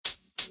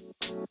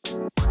Hey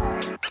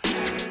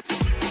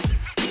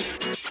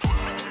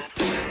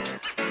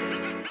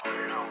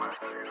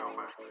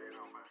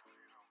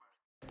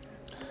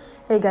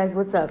guys,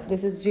 what's up?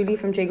 This is Julie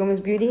from J Gomez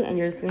Beauty, and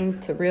you're listening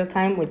to Real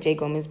Time with J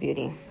Gomez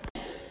Beauty.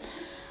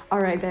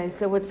 Alright guys,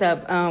 so what's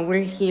up?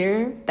 We're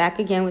here back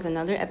again with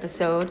another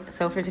episode.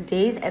 So for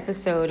today's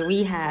episode,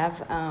 we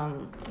have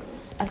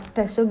a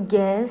special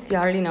guest. You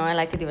already know I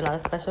like to do a lot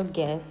of special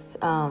guests.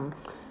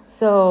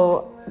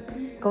 So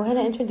go ahead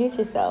and introduce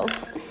yourself.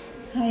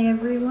 Hi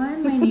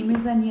everyone, my name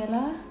is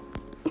Daniela,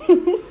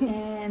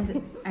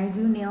 and I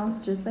do nails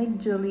just like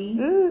Julie.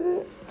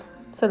 Ooh.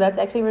 So that's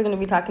actually what we're going to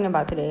be talking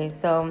about today.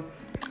 So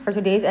for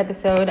today's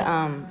episode,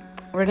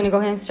 we're going to go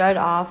ahead and start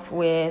off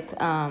with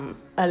a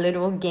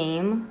little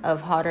game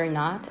of Hot or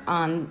Not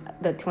on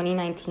the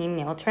 2019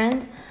 nail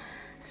trends.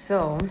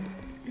 So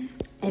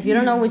if you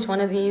don't know which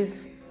one of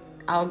these,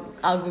 I'll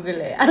Google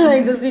it.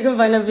 Like, just so you can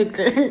find a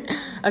picture.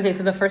 Okay,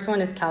 so the first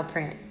one is cow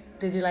print.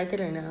 Did you like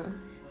it or no?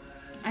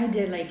 I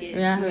did like it.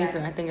 Yeah, me too.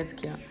 I think it's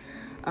cute.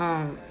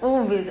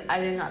 Bitch, I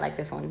did not like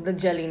this one. The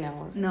jelly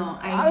nails. No,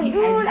 I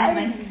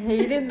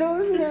hated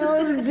those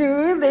nails,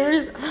 dude.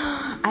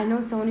 I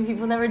know so many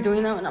people that were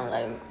doing them, and I'm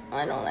like,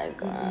 I don't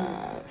like.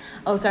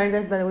 Oh, sorry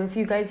guys. By the way, if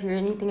you guys hear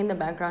anything in the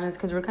background, it's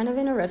because we're kind of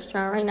in a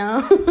restaurant right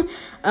now.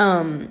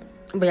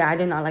 But yeah, I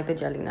did not like the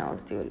jelly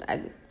nails, dude.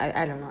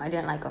 I don't know. I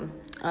didn't like them.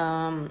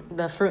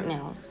 The fruit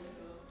nails.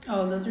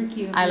 Oh, those were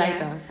cute. I like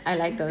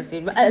those,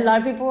 dude. But a lot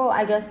of people,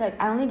 I guess,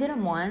 like, I only did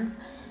them once.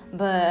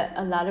 But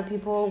a lot of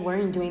people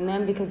weren't doing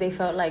them because they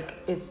felt like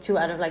it's too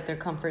out of, like, their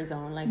comfort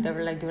zone. Like, they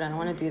were like, dude, I don't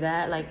want to do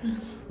that. Like,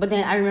 but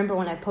then I remember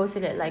when I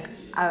posted it, like,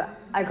 I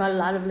got a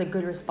lot of, like,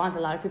 good response. A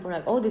lot of people were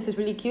like, oh, this is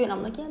really cute. And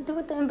I'm like, yeah, do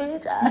it then,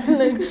 bitch.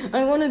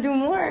 I want to do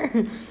more.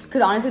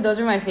 Because, honestly, those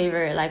are my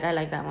favorite. Like, I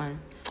like that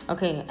one.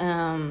 Okay,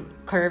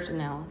 curved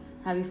nails.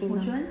 Have you seen them?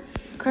 Which one?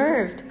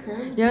 Curved.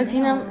 You haven't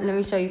seen them? Let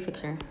me show you a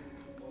picture.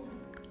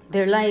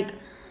 They're like,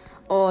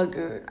 oh,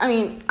 dude. I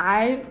mean,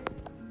 I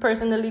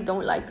personally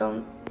don't like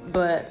them.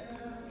 But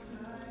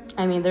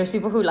I mean, there's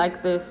people who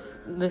like this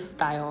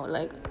style,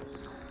 like.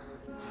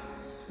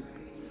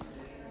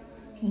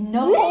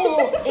 No,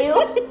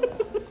 ew.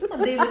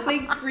 They look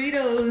like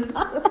Fritos.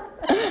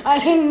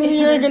 I knew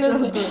you were gonna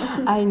say.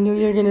 I knew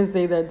you were gonna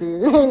say that,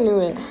 dude. I knew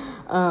it.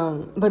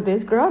 But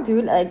this girl,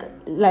 dude,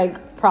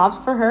 like props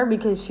for her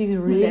because she's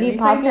really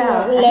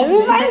popular. Let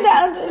me find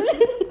out,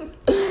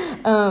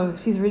 dude.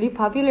 She's really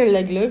popular.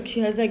 Like, look, she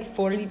has like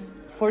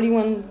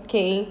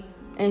 41K.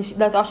 And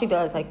that's all she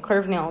does, like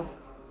curved nails.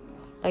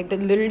 Like,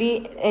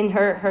 literally, and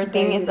her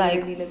thing is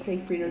like. It looks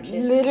like Frito chips.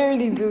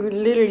 Literally, dude,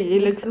 literally.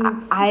 It looks.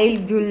 I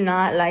do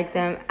not like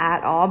them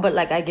at all, but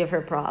like, I give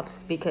her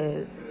props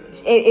because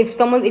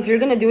if you're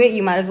gonna do it,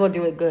 you might as well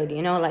do it good,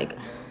 you know? Like,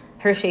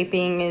 her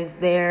shaping is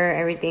there,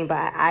 everything,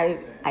 but I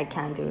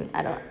can't do it.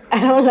 I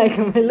don't like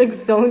them. It looks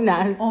so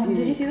nasty. Oh,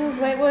 did you see those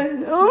white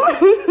ones?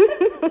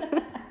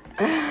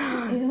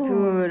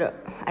 Dude,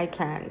 I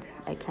can't.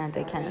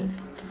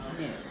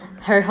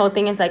 Her whole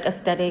thing is like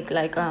aesthetic,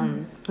 like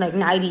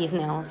 90s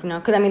nails, you know,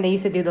 because I mean they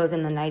used to do those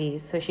in the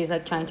 90s, so she's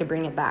like trying to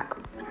bring it back.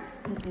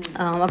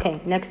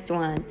 Okay, next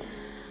one.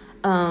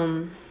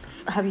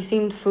 Have you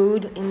seen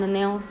food in the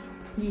nails?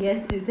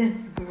 Yes, dude,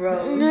 that's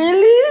gross.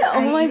 Really?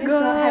 Oh my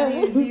god.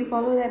 Do you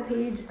follow that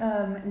page,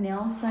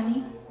 Nail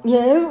Sunny?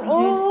 Yes.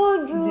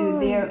 Dude,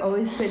 they are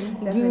always putting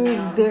stuff in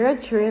nails. Dude, they're a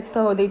trip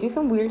though. They do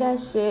some weird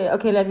ass shit.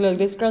 Okay, like look,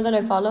 this girl that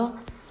I follow,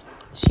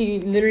 she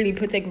literally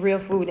puts like real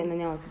food in the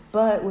nails.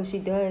 But what she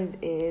does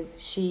is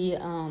she's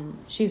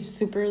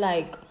super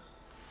like,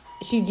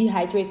 she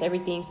dehydrates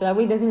everything so that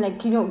way it doesn't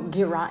like, you know,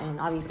 get rotten,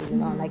 obviously, you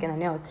know, like in the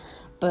nails.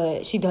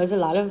 But she does a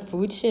lot of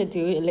food shit,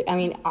 dude. I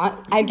mean,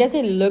 I guess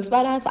it looks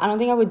badass, but I don't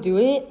think I would do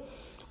it.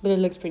 But it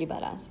looks pretty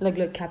badass. Like,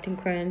 look, Captain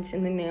Crunch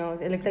in the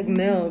nails. It looks like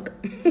milk.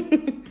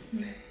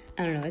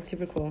 I don't know. It's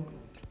super cool.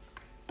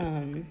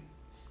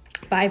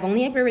 But I've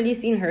only ever really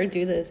seen her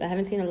do this. I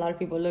haven't seen a lot of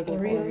people look like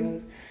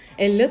Oreos.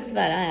 It looks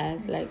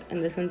badass. Like,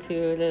 and this one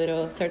too, the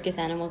little circus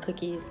animal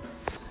cookies.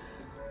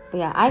 But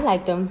yeah, I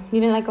liked them.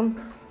 You didn't like them?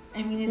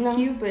 I mean, it's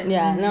cute, but...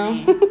 Yeah,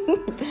 no.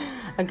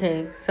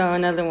 Okay, so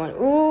another one.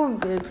 Ooh,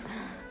 bitch.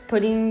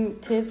 Putting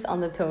tips on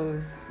the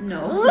toes.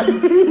 No.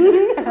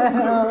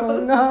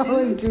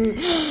 No,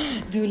 dude.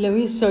 Dude, let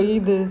me show you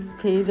this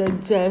page I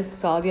just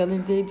saw the other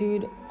day,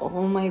 dude.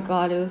 Oh my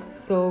god, it was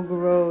so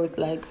gross.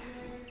 Like,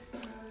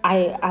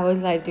 I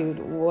was like, dude,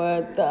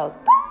 what the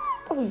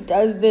fuck? Who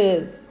does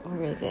this?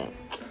 Where is it?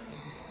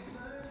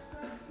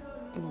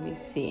 Let me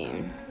see.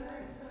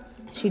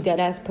 She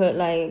deadass put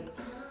like,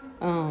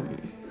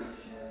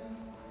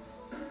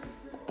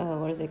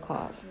 what is it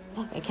called?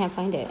 Fuck, I can't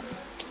find it.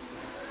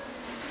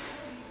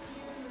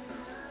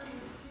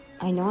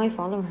 I know I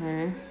follow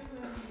her.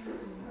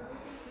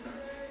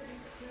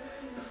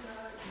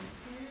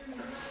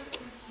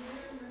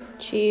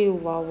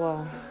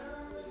 Chihuahua.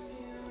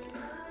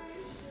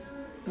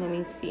 Let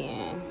me see.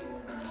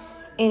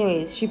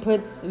 Anyways, she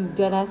puts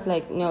deadass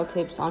like nail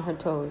tips on her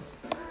toes,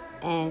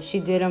 and she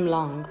did them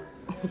long.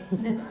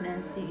 That's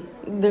nasty.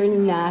 They're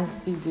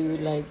nasty,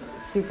 dude. Like,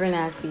 super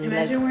nasty.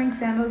 Imagine wearing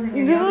sandals and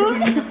your nails are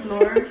hitting the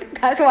floor.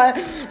 That's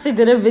why she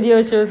did a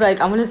video. She was like,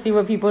 I'm gonna see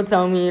what people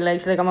tell me. Like,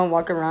 she's like, I'm gonna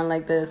walk around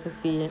like this to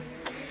see.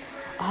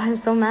 Oh, I'm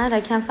so mad.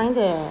 I can't find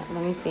it.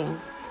 Let me see.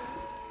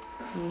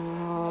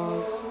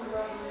 Nose.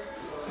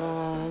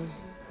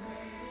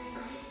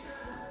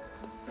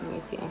 Let me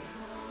see.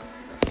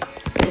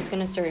 It's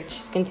gonna search.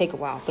 It's gonna take a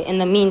while. But in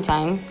the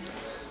meantime,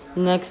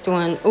 next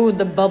one. Oh,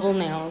 the bubble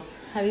nails.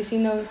 Have you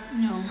seen those?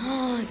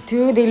 No.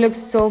 Dude, they look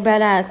so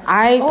badass.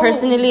 I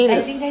personally...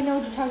 I think I know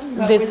what you're talking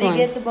about. This where one.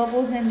 They get the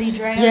bubbles and they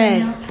dry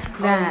Yes, out.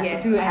 that.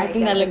 Yes, Dude, I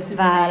think that looks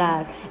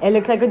badass. Nice. It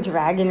looks like a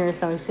dragon or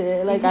some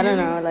shit. Like, I don't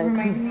know. Like,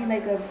 reminds me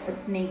like of a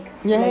snake.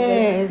 Yes, like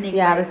a snake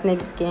yeah, bite. the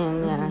snake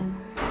skin, yeah.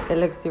 It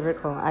looks super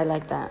cool. I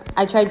like that.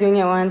 I tried doing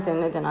it once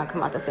and it did not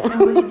come out the same. And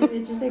what you do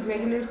is just like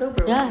regular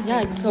soap. Or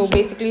Yeah. So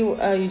basically,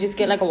 you just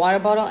get like a water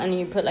bottle and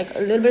you put like a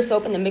little bit of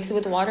soap and then mix it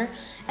with water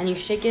and you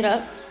shake it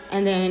up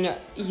and then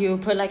you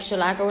put like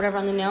shellac or whatever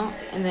on the nail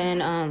and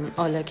then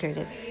oh look, here it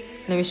is.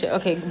 Let me show.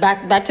 Okay,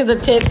 back to the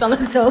tips on the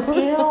toes.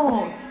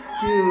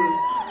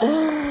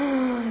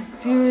 Ew,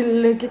 dude,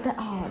 look at that.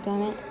 Oh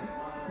damn it.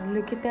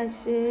 Look at that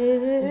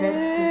shit.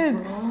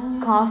 That's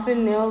cool.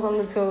 Coffin nails on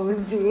the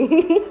toes, dude.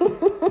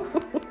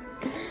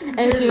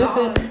 And she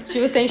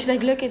was saying, she's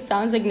like, look, it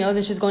sounds like nails,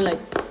 and she's going like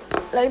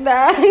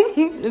that.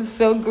 It's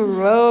so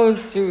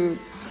gross, dude.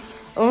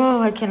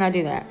 Oh, I cannot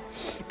do that.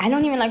 I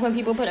don't even like when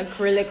people put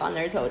acrylic on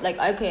their toes. Like,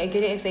 okay, I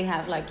get it if they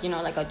have like, you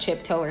know, like a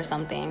chip toe or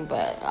something,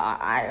 but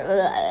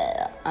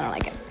I don't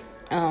like it.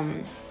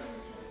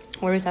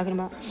 What are we talking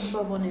about?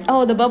 Bubble nails.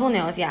 Oh, the bubble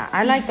nails. Yeah,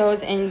 I like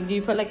those. And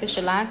you put like the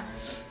shellac,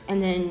 and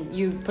then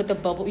you put the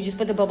bubble. You just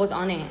put the bubbles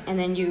on it, and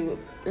then you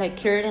like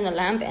cure it in a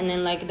lamp, and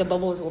then like the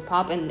bubbles will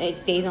pop, and it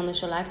stays on the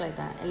shellac like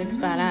that. It looks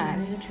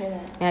badass. You should try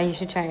that. Yeah, you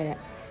should try it.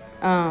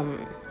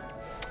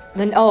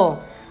 Then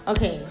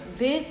okay.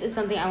 This is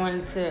something I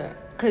wanted to,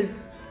 cause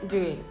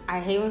dude, I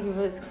hate when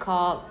people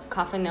call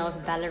coffin nails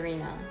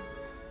ballerina.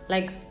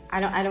 Like I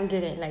don't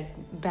get it. Like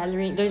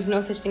ballerina, there's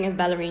no such thing as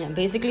ballerina.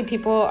 Basically,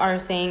 people are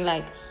saying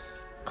like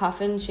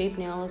coffin shaped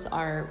nails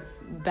are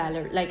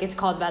like it's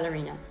called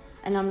ballerina.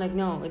 And I'm like,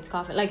 no, it's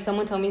coffin. Like,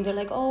 someone told me, they're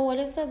like, oh, what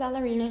is the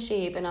ballerina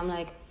shape? And I'm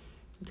like,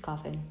 it's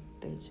coffin,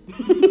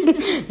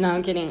 bitch. No,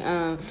 I'm kidding.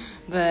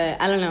 But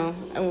I don't know.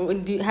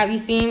 Have you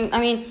seen, I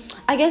mean,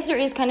 I guess there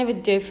is kind of a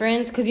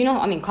difference. Because, you know,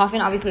 I mean,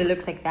 coffin obviously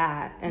looks like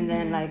that. And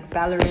then, like,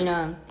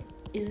 ballerina.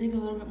 Is it a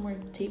little bit more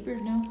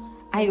tapered, no?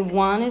 I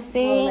want to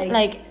say,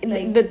 like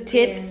the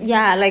tip,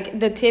 yeah, like,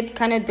 the tip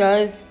kind of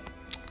does.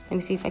 Let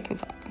me see if I can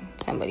find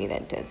somebody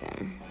that does it.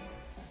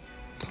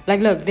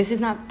 Like, look, this is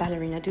not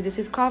ballerina, dude. This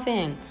is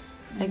coffin.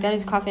 Like, that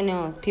is coffin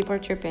nails. People are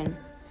tripping.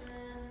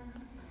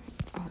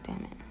 Oh,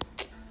 damn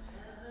it.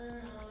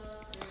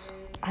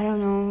 I don't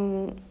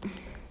know.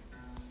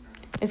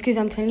 It's because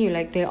I'm telling you,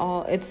 like,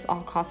 it's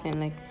all coffin.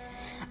 Like,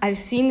 I've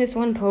seen this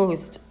one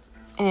post,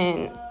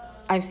 and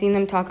I've seen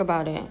them talk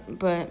about it,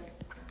 but,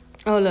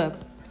 oh, look.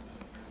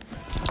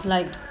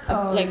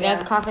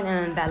 That's coffin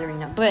and then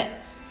ballerina. But,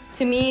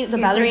 to me, the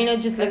ballerina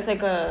just looks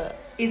like a...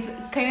 It's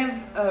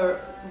kind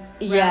of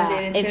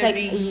it's like,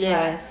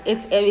 yes,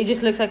 it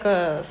just looks like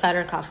a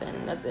fatter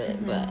coffin. That's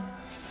it. But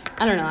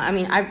I don't know. I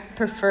mean, I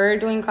prefer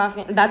doing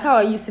coffin. That's how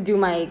I used to do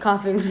my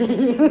coffin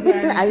shape.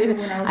 I used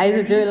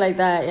to do it like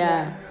that.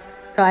 Yeah.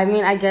 So I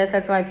mean, I guess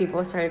that's why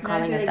people started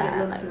calling it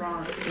that. It looks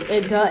wrong.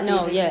 It does.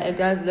 No, yeah, it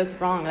does look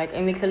wrong. Like,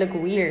 it makes it look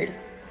weird.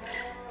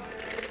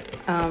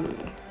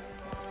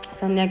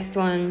 So next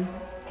one,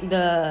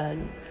 the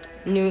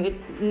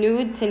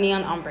nude to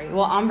neon ombre.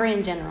 Well, ombre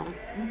in general.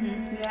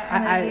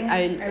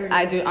 Yeah,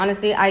 I do.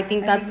 Honestly, I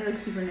think that's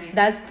super nice.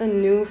 That's the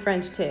new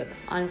French tip,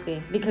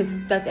 honestly, because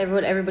that's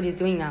what everybody's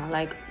doing now.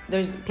 Like,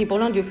 there's people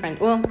don't do French.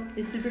 Well,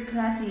 it's super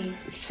classy.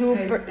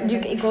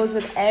 It goes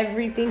with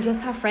everything.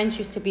 Just how French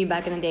used to be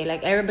back in the day.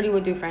 Like, everybody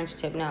would do French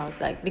tip now.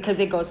 It's like, because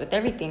it goes with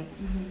everything.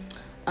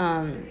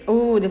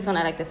 This one,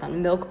 I like this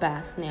one. Milk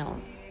bath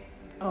nails.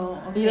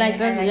 Oh, okay. You like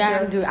those?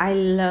 Yeah, dude. I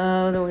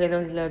love the way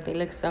those look. They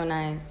look so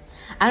nice.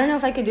 I don't know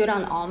if I could do it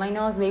on all my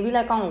nails. Maybe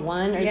like on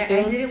one or two.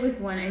 Yeah, I did it with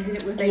one. I did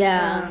it with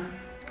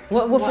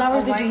What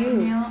flowers did you use?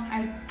 Nail.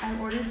 I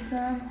ordered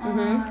some on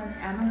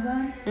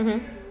Amazon.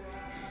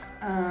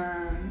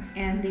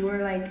 And they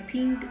were like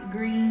pink,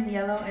 green,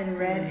 yellow, and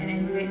red. And I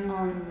did it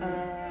on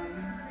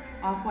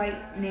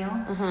off-white nail.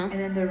 And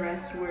then the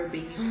rest were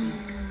baby pink.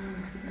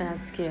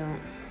 That's cute.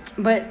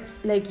 But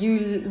like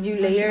you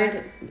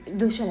layered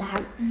the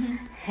shellac.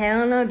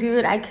 Hell no,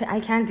 dude. I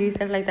can't do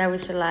stuff like that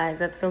with shellac.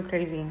 That's so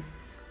crazy.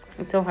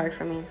 It's so hard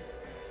for me.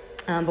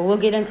 But we'll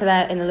get into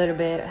that in a little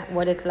bit,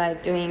 what it's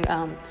like doing,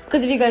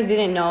 because if you guys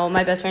didn't know,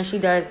 my best friend, she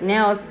does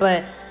nails,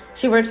 but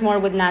she works more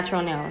with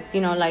natural nails,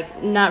 you know,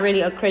 like not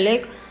really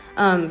acrylic.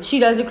 She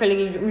does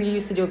acrylic. We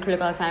used to do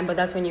acrylic all the time, but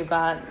that's when you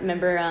got,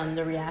 remember,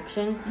 the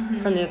reaction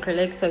from the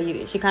acrylic,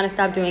 so she kind of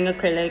stopped doing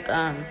acrylic.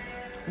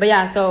 But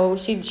yeah, so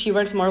she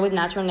works more with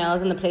natural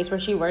nails, and the place where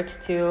she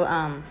works too,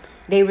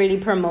 they really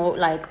promote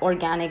like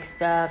organic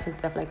stuff and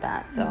stuff like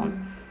that, so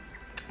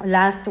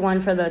last one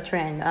for the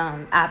trend,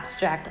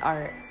 abstract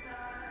art.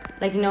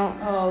 Like, you know.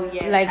 Oh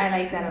yes, like, I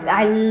like that a lot.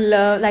 I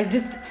love, like,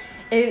 just,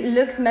 it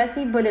looks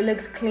messy, but it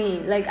looks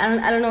clean. Like,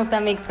 I don't know if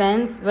that makes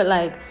sense, but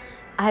like,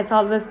 I had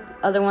saw this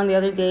other one the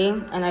other day,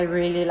 and I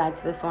really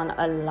liked this one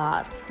a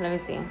lot. Let me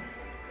see.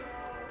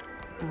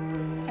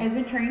 I've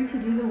been trying to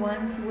do the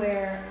ones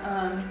where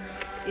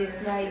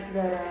it's like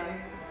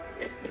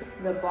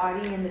the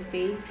body and the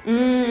face.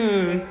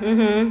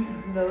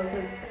 Those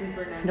look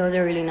super nice. Those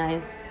are really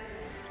nice.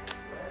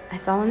 I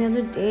saw one the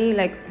other day,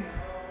 like,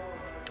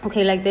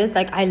 okay, like this,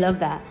 like, I love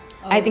that.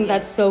 I think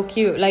that's so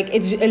cute. Like,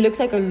 it looks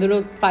like a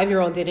little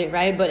 5-year-old did it,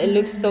 right? But it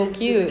looks so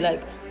cute.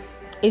 Like,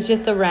 it's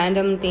just the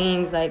random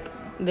things. Like,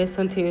 this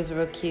one too is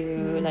real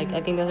cute. Like,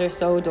 I think those are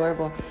so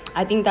adorable.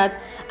 I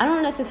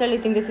don't necessarily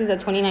think this is a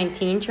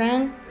 2019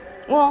 trend.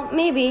 Well,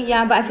 maybe,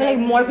 yeah, but I feel like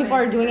more people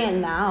are doing it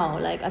now.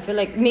 Like, I feel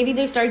like maybe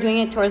they started doing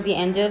it towards the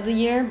end of the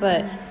year,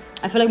 but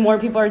I feel like more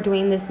people are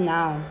doing this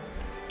now.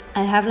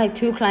 I have like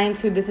 2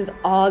 clients who this is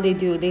all they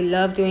do. They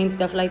love doing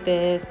stuff like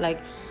this.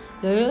 Like,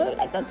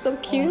 that's so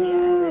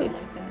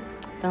cute.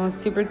 That one's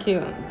super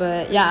cute.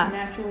 But yeah,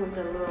 natural with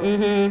the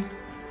little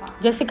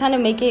just to kind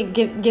of make it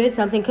give it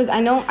something, because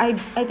I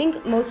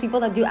think most people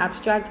that do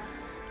abstract,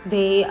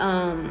 they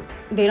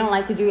don't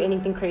like to do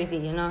anything crazy,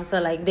 you know. So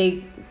like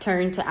they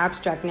turn to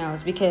abstract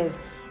nails because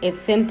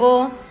it's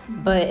simple,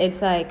 but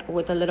it's like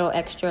with a little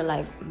extra,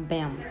 like,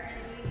 bam.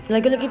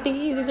 Like, look at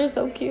these are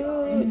so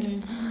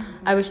cute.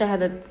 I wish I had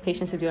the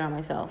patience to do it on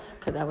myself,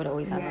 because I would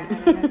always have them. I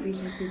don't have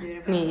patience to do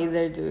it. Me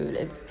either, dude.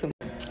 It's too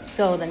much.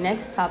 So the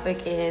next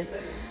topic is,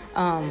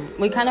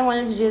 we kind of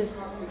wanted to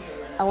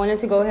I wanted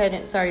to go ahead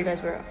and, sorry guys,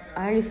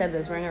 I already said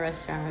this, we're in a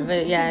restaurant,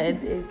 but yeah,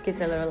 it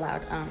gets a little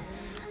loud.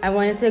 I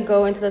wanted to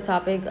go into the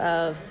topic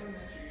of,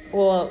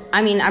 well,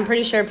 I mean, I'm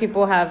pretty sure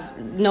people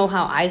know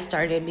how I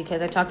started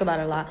because I talk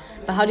about it a lot,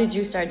 but how did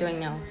you start doing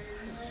nails?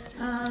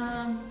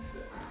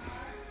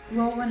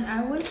 Well, when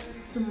I was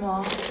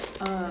small,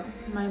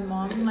 my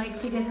mom liked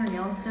to get her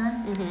nails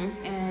done,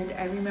 and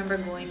I remember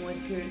going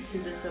with her to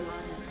the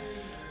salon.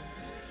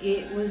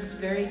 It was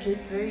very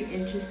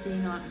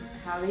interesting on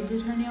how they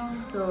did her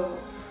nails, so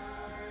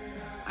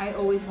I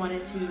always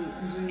wanted to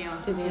do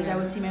nails because I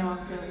would see my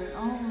mom's nails and,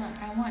 oh,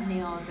 I want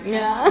nails.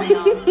 I want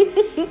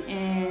nails.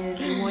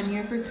 And one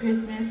year for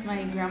Christmas,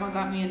 my grandma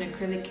got me an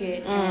acrylic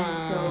kit,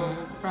 and so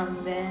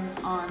from then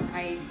on,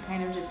 I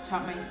kind of just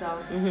taught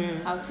myself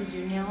how to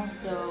do nails.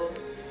 So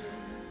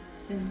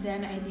since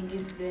then, I think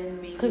it's been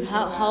maybe... Because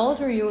how old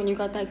were you when you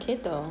got that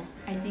kit, though?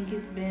 I think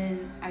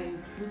I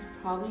was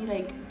probably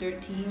like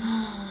 13.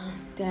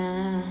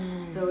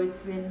 Damn. So it's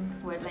been,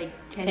 what, like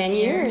 10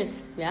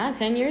 years? Yeah,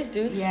 10 years,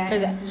 dude. Yeah,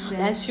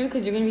 that's true,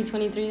 because you're going to be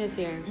 23 this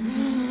year.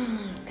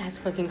 That's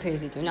fucking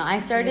crazy, dude. No, I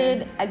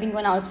started, I think,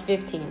 when I was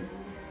 15.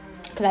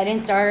 Because I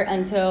didn't start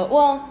until,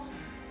 well...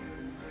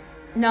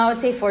 No, I would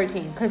say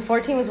 14, because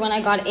 14 was when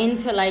I got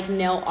into, like,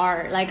 nail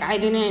art. Like, I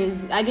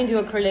didn't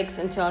do acrylics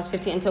until I was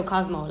 15, until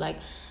Cosmo. Like,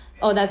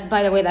 oh,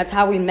 by the way, that's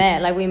how we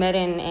met. Like, we met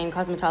in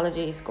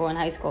cosmetology school in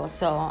high school.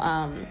 So,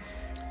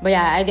 but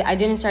yeah, I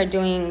didn't start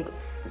doing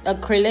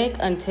acrylic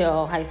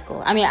until high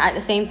school. I mean, the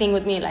same thing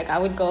with me. Like, I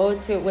would go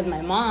with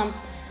my mom.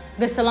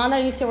 The salon that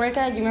I used to work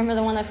at, do you remember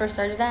the one that I first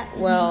started at?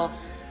 Well,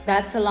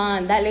 that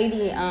salon, that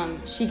lady,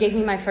 she gave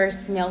me my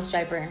first nail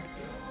striper.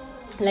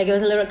 Like, it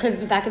was a little,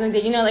 because back in the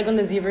day, you know, like when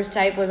the zebra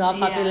stripe was all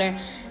popular.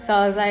 Yeah. So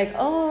I was like,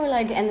 oh,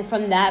 like, and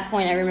from that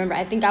point, I remember,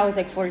 I think I was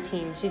like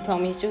 14. She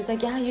told me, she was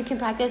like, yeah, you can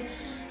practice.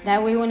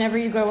 That way, whenever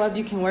you grow up,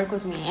 you can work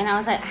with me. And I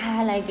was like,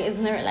 like, it's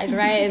never, like,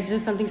 right? It's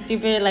just something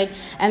stupid. Like,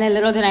 and then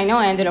little did I know,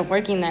 I ended up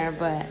working there.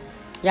 But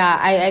yeah,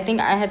 I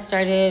think I had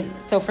started,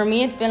 so for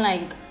me, it's been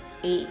like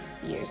 8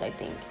 years, I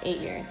think. 8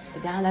 years.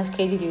 But damn, that's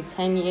crazy, dude.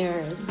 10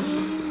 years.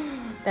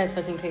 That's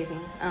fucking crazy.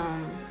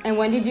 And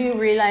when did you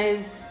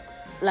realize,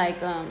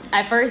 like,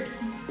 at first,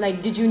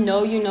 like, did you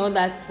know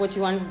that's what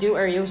you wanted to do,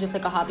 or it was just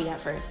like a hobby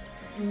at first?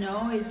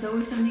 No, it's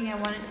always something I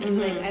wanted to do.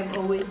 Like, I've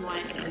always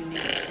wanted to do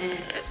nails.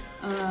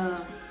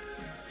 And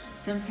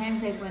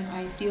sometimes, like, when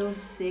I feel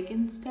sick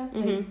and stuff,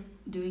 like,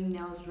 doing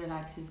nails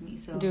relaxes me.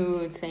 So,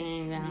 dude,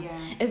 same, yeah.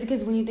 It's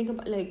because when you think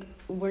about, like,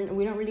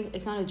 we don't really,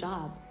 it's not a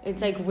job.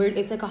 It's like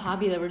it's like a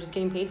hobby that we're just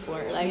getting paid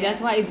for. Like,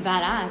 that's why it's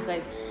badass.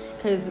 Like,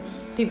 because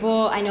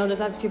I know there's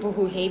lots of people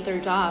who hate their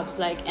jobs,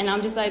 like, and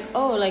I'm just like,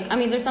 oh, like, I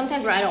mean, there's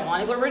sometimes where I don't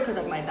want to go to work because,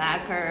 like, my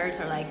back hurts,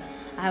 or, like,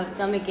 I have a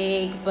stomach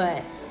ache,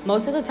 but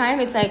most of the time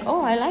it's like,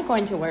 oh, I like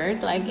going to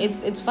work. Like,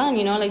 it's fun,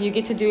 you know, like, you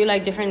get to do,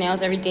 like, different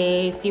nails every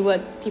day, see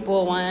what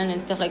people want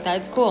and stuff like that.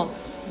 It's cool.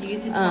 You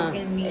get to talk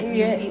and meet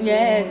new people.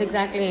 Yes,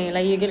 exactly.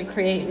 Like, you get to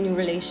create new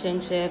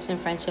relationships and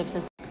friendships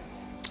and stuff.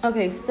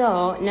 Okay,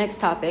 so next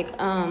topic.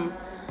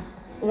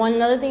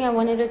 One other thing I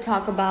wanted to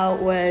talk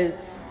about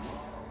was,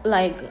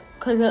 like,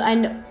 because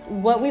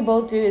what we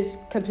both do is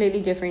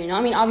completely different, you know.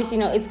 I mean, obviously,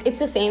 you know, it's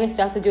the same. It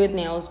still has to do with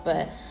nails,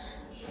 but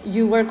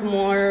you work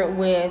more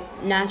with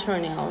natural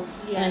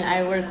nails, and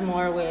I work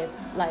more with,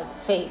 like,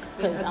 fake,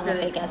 because I'm a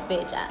fake ass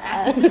bitch.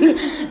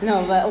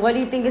 No, but what do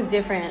you think is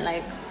different?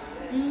 Like,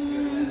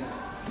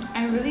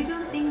 I really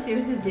don't think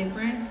there's a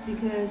difference,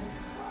 because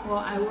Well,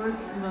 I work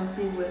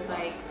mostly with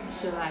like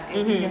shellac.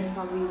 I think that's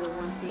probably the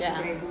one thing that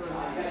I do a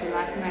lot,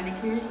 shellac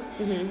manicures.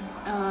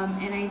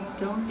 And I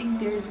don't think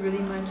there's really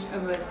much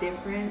of a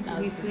difference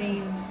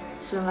between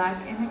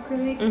shellac and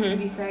acrylic.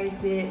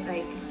 Besides it,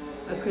 like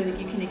acrylic,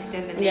 you can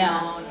extend the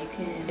nail. You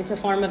can. It's a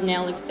form of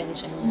nail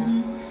extension.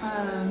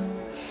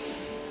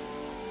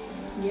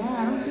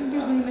 I don't think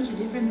there's really much of a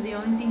difference. The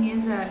only thing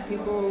is that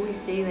people always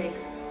say like,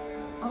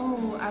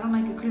 oh, I don't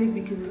like acrylic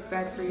because it's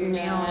bad for your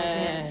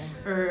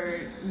nails,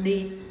 or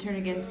they turn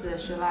against the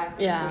shellac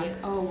and say,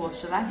 oh, well,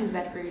 shellac is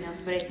bad for your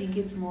nails, but I think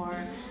it's more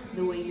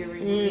the way you're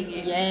removing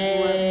it.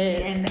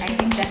 And I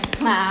think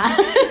that's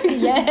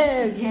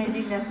I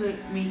think that's what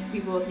make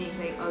people think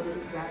like, oh, this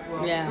is bad.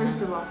 Well,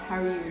 first of all, how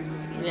are you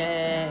removing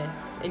it?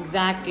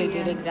 Exactly,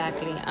 dude,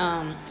 exactly.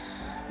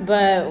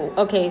 But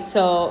okay,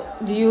 so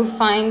do you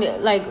find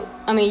like,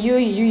 I mean, you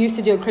used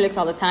to do acrylics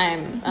all the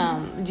time.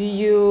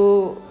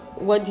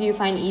 What do you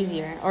find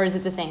easier, or is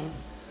it the same?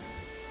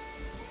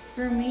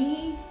 For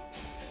me,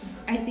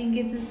 I think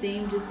it's the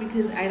same just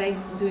because I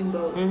like doing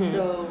both.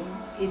 So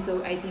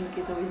I think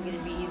it's always going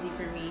to be easy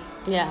for me.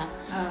 Yeah.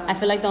 I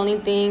feel like the only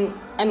thing,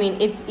 I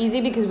mean, it's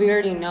easy because we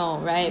already know,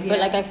 right? But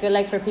like I feel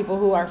like for people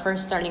who are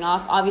first starting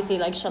off, obviously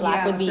like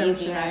shellac would be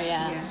easier,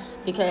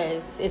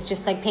 because it's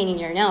just like painting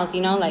your nails,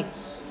 you know, like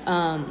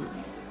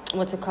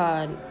what's it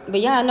called?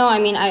 But I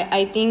mean,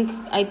 I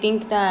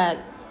think that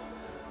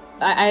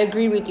I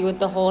agree with you with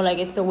the whole, like,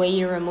 it's the way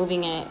you're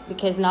removing it,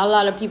 because not a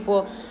lot of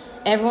people,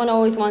 everyone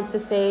always wants to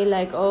say,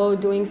 like, oh,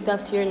 doing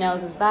stuff to your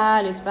nails is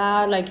bad, it's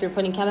bad, like, you're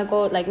putting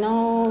chemical, like,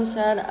 no,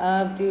 shut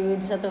up,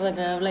 dude, shut the fuck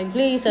up, like,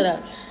 please shut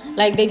up.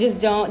 Like, they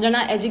just don't, they're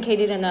not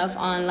educated enough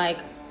on,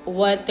 like,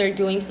 what they're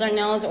doing to their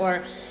nails,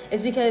 or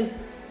it's because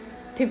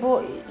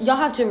people, y'all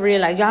have to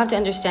realize, y'all have to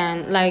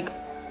understand, like,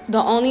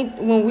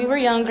 when we were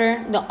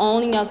younger, the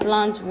only nail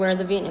salons were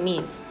the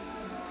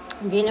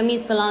Vietnamese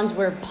salons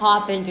were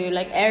popping, dude.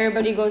 Like,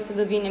 everybody goes to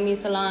the Vietnamese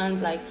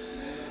salons, like,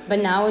 but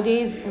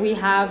nowadays we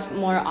have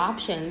more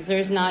options.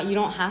 You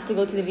don't have to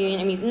go to the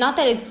Vietnamese. Not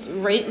that it's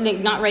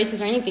not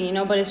racist or anything, you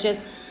know, but it's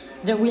just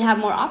that we have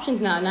more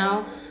options now.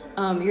 Now,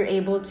 you're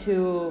able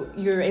to,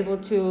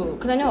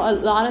 because I know a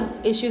lot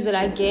of issues that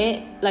I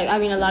get, like, I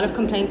mean, a lot of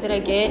complaints that I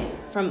get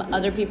from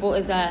other people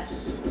is that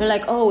they're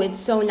like, oh, it's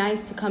so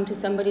nice to come to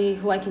somebody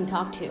who I can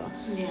talk to.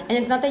 And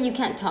it's not that you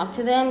can't talk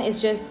to them,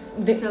 it's just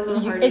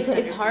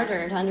it's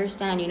harder to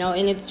understand, you know.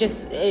 And it's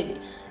just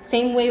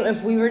same way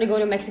if we were to go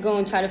to Mexico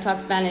and try to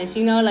talk Spanish,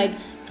 you know, like,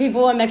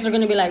 people in Mexico are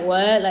going to be like,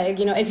 what? Like,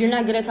 you know, if you're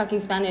not good at talking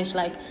Spanish,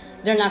 like,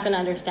 they're not going to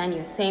understand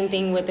you. Same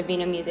thing with the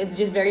Vietnamese. It's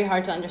just very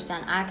hard to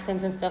understand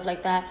accents and stuff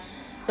like that.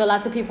 So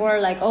lots of people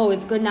are like, oh,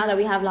 it's good now that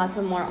we have lots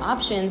of more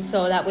options,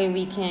 so that way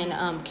we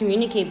can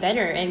communicate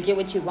better and get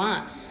what you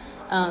want.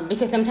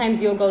 Because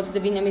sometimes you'll go to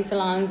the Vietnamese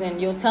salons and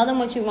you'll tell them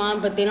what you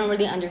want, but they don't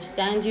really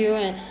understand you,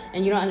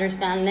 and you don't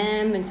understand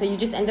them. And so you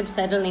just end up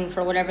settling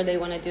for whatever they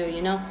want to do,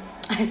 you know?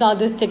 I saw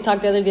this TikTok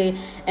the other day,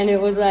 and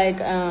it was like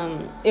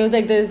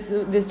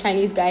this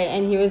Chinese guy,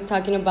 and he was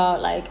talking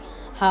about, like,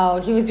 how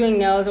he was doing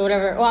nails or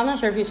whatever. Well, I'm not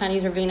sure if he's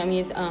Chinese or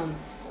Vietnamese,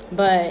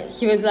 but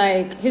he was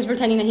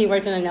pretending that he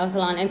worked in a nail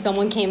salon, and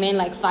someone came in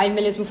like 5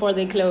 minutes before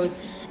they closed.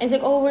 And he's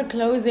like, oh, we're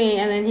closing.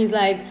 And then he's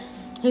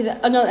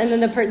no, and then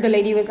the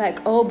lady was like,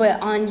 oh,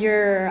 but on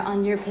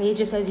your page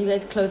it says you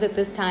guys close at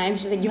this time.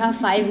 She's like, you have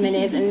 5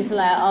 minutes. And she's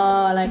like,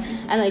 oh, like,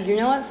 and like, you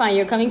know what, fine,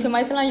 you're coming to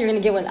my salon, you're gonna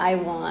get what I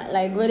want.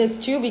 Like, but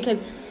it's true,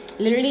 because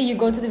literally you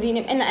go to the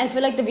Vietnam, and I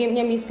feel like the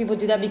Vietnamese people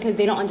do that because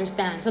they don't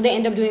understand, so they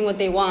end up doing what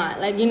they want,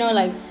 like, you know,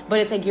 like, but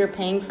it's like, you're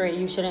paying for it,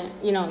 you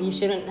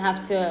shouldn't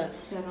have to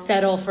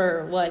settle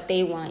for what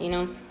they want, you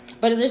know.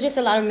 But there's just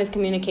a lot of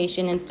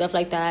miscommunication and stuff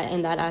like that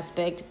in that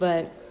aspect.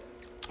 But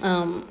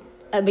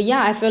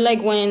I feel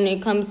like when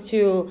it comes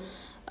to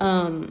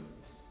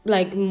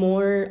like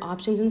more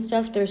options and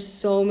stuff, there's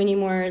so many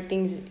more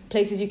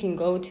places you can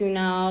go to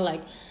now.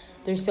 Like,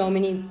 there's so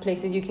many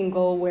places you can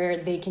go where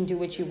they can do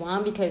what you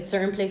want, because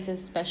certain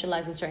places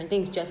specialize in certain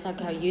things, just like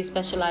how you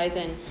specialize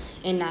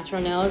in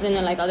natural nails, and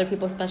then, like, other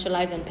people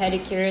specialize in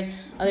pedicures,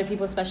 other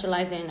people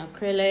specialize in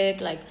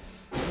acrylic. Like,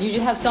 you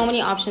just have so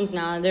many options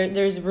now.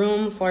 There's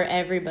room for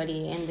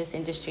everybody in this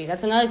industry.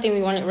 That's another thing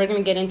we're going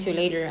to get into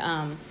later.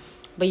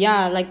 But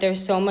yeah, like,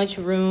 there's so much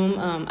room.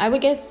 I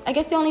guess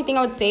the only thing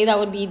I would say that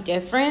would be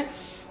different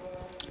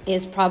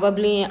is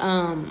probably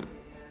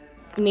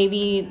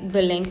maybe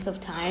the length of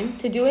time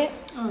to do it.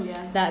 Oh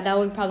yeah, that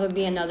would probably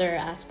be another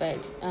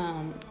aspect,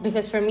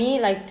 because for me,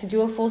 like, to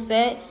do a full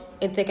set,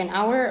 it's like an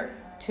hour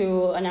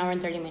to an hour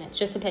and 30 minutes,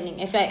 just depending.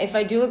 If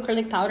I do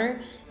acrylic powder,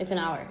 it's an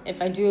hour.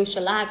 If I do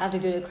shellac, I have to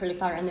do the acrylic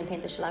powder and then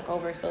paint the shellac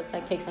over, so it's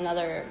like takes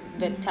another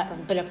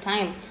bit of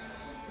time.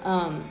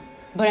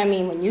 But I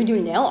mean, when you do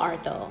nail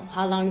art, though,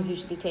 how long does it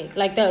usually take?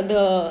 Like,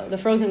 the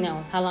frozen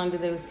nails, how long do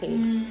those take?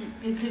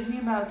 It took me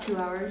about 2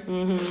 hours.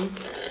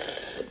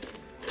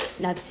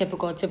 That's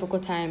typical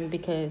time,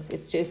 because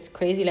it's just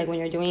crazy. Like, when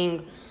you're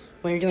doing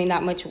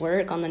that much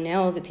work on the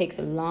nails, it takes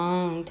a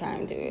long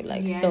time, dude.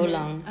 Like, so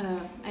long.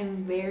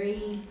 I'm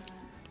very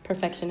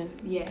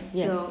Perfectionist. Yes.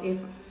 Yes. So if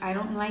I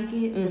don't like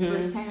it the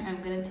first time,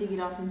 I'm gonna take it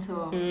off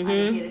until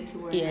I get it to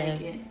where I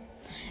like it.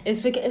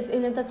 It's because,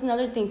 and that's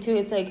another thing too.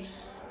 It's like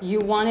you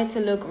want it to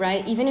look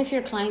right, even if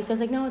your client says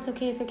like, no, it's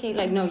okay.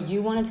 Like, no,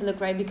 you want it to look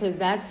right because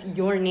that's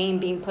your name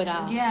being put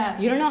out. Yeah.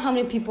 You don't know how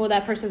many people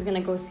that person's gonna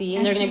go see,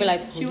 and they're gonna be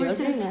like, she works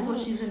in a school.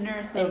 She's a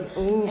nurse, so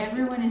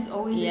everyone is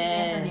always looking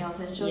at her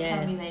nails, and she'll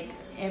tell me like,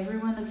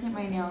 everyone looks at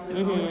my nails.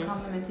 They're always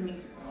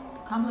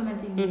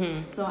complimenting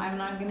me. So I'm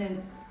not gonna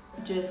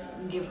just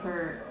give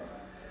her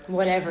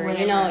whatever.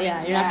 You know,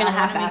 you're not gonna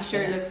half-ass it.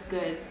 Make sure it looks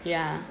good.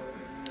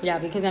 Yeah,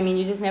 because I mean,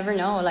 you just never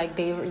know, like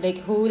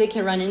who they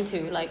can run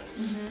into. Like,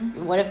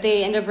 what if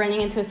they end up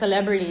running into a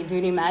celebrity?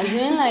 Dude,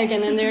 imagine, like,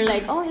 and then they're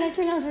like, "Oh, I like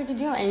your nails. Where'd you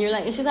do?" And you're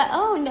like, and she's like,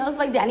 "Oh, nails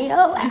by Dani."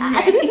 Oh,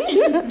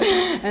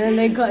 and then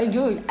they go,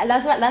 dude.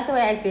 That's the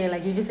way I see it.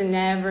 Like, you just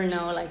never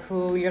know, like,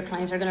 who your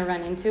clients are gonna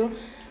run into,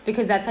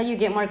 because that's how you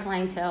get more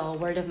clientele,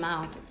 word of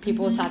mouth,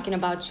 people talking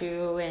about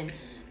you, and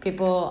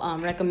people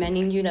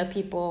recommending you to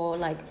people.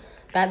 Like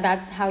that.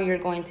 That's how you're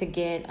going to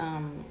get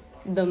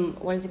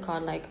what is it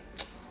called, like,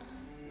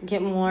 get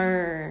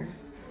more,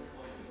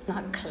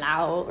 not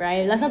clout,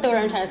 right? That's not the word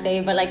I'm trying to say,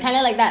 but like kind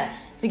of like that,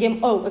 to get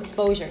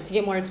exposure, to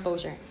get more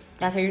exposure.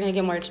 That's how you're gonna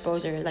get more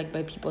exposure, like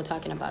by people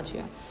talking about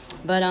you.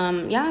 But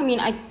yeah, I mean,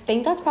 I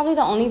think that's probably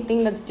the only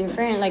thing that's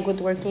different, like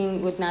with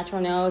working with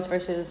natural nails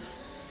versus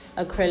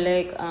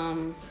acrylic.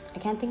 I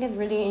can't think of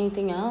really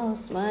anything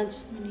else much.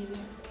 Me neither.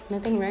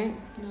 Nothing, right?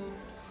 No.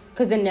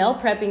 Because the nail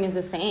prepping is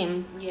the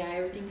same. Yeah,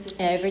 everything's the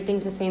same.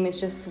 Everything's the same. It's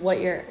just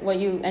what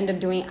you end up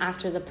doing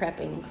after the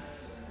prepping.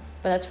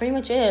 But that's pretty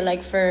much it,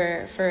 like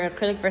for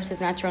acrylic versus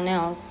natural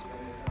nails.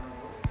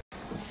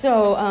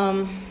 So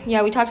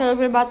yeah, we talked a little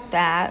bit about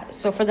that.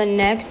 So for the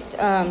next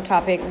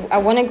topic, I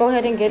want to go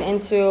ahead and get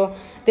into,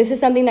 this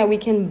is something that we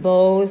can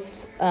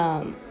both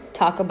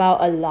talk about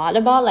a lot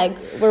about. Like,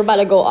 we're about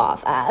to go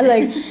off but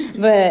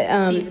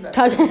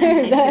talk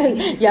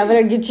yeah,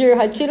 better get your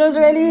hot Cheetos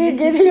ready,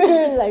 get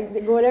your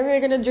like whatever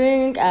you're gonna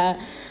drink.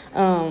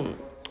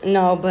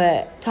 No,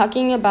 but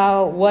talking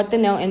about what the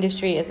nail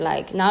industry is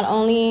like, not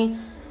only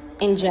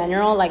in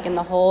general, like in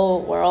the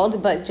whole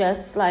world, but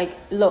just like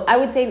I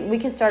would say we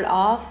can start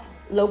off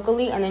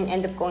locally and then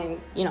end up going,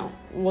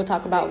 we'll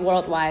talk about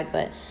worldwide,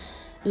 but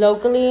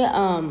locally,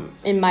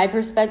 in my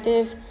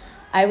perspective,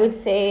 I would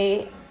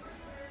say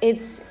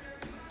it's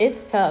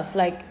tough.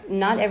 Like,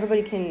 not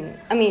everybody can,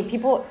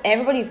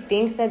 everybody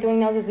thinks that doing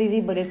nails is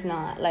easy, but it's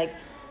not. Like,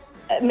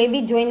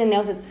 maybe doing the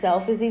nails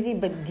itself is easy,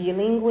 but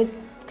dealing with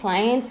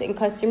clients and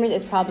customers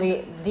is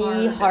probably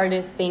the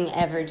hardest thing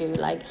ever, dude.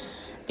 Like,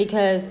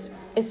 because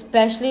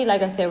especially,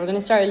 like I said, we're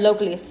gonna start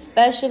locally,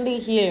 especially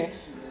here.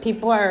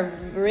 People are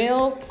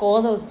real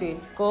codos, dude.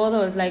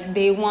 Codos. Like,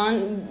 they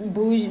want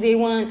bougie, they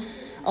want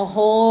a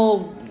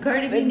whole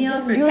Cardi B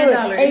nails for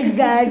 $10.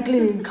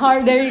 Exactly.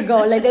 There you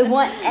go. Like, they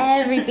want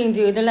everything,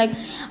 dude. They're like,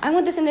 I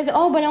want this and this.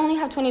 Oh, but I only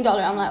have $20.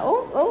 I'm like,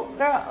 oh,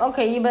 girl.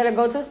 Okay, you better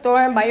go to the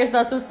store and buy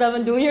yourself some stuff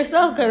and do it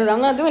yourself, because I'm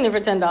not doing it for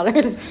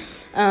 $10.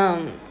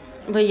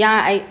 But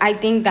yeah, I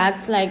think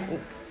that's like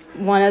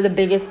one of the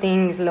biggest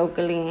things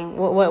locally.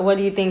 What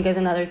do you think is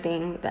another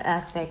thing, the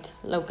aspect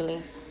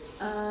locally?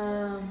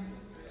 I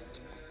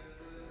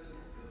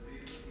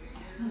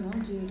don't know,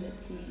 dude.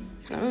 Let's see.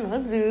 I don't know,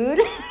 dude.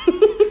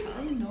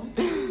 I don't know.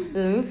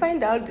 Let me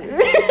find out, dude.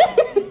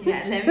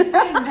 Yeah, let me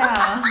find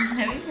out.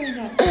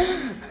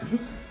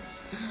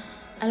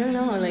 I don't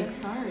know, like,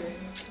 it's hard.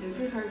 It's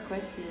a hard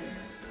question.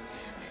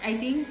 I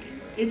think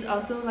it's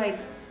also like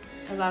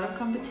a lot of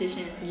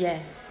competition.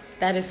 Yes,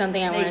 that is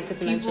something I wanted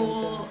to mention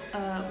too.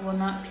 Well,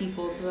 not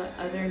people, but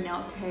other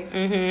nail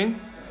techs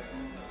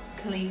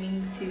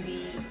claiming to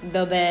be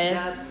the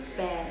best.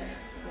 Like,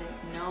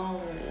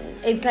 no.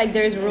 It's like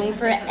there's room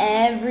for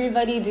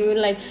everybody, dude.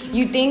 Like,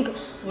 you think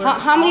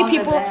how many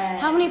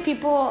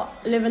people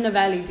live in the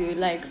valley, dude?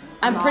 Like,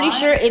 I'm pretty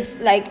sure it's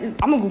like,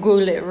 I'm gonna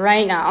Google it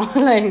right now.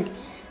 Like,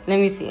 let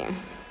me see.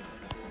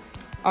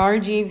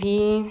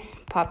 RGV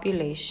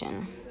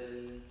population.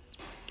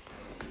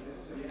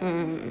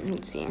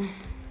 Let's see.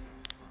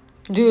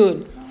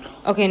 Dude.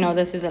 Okay, no,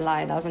 this is a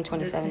lie. That was in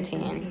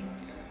 2017.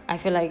 I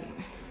feel like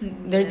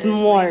there's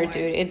more,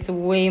 dude. It's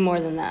way more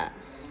than that.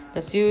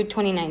 Let's do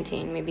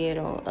 2019. Maybe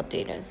it'll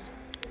update us.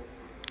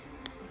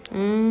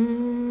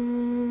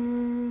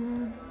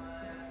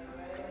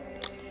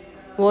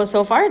 Well,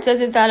 so far it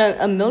says it's at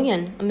a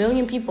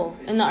million people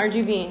in the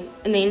RGV,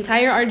 in the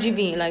entire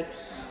RGV. Like,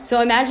 so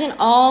imagine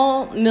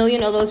all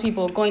million of those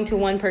people going to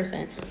one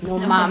person. No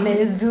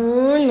mames,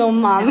 dude. No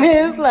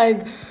mames.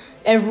 Like,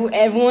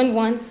 everyone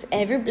wants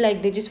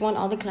like, they just want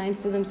all the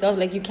clients to themselves.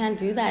 Like, you can't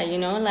do that,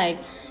 like,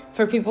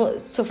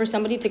 for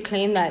somebody to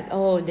claim that,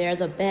 oh, they're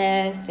the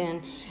best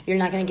and you're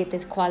not gonna get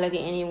this quality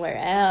anywhere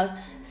else.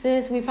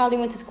 Sis, we probably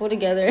went to school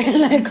together.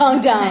 Like,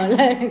 calm down.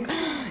 Like,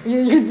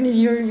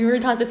 you were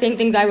taught the same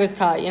things I was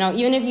taught,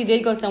 even if you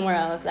did go somewhere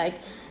else. Like,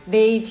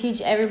 they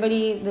teach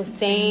everybody the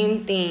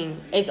same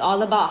thing. It's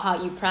all about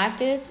how you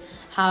practice,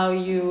 how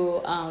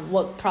you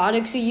what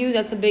products you use.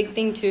 That's a big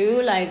thing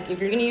too. Like,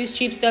 if you're gonna use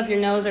cheap stuff, your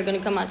nails are gonna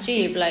come out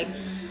cheap. Like,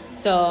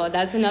 So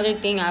that's another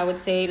thing I would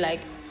say,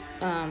 like,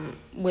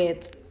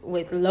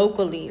 with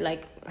locally,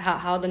 like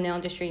how the nail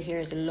industry here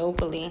is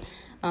locally.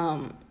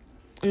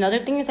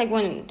 Another thing is like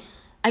when,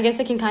 I guess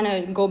I can kind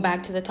of go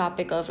back to the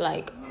topic of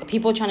like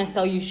people trying to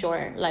sell you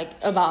short, like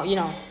about, you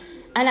know,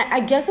 and I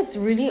guess it's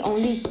really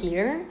only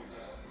here.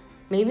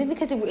 Maybe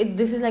because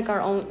this is like our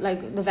own,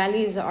 like the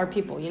valley is our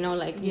people, you know,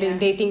 like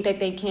they think that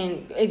they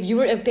can,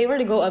 if they were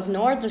to go up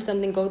north or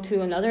something, go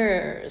to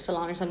another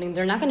salon or something,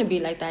 they're not going to be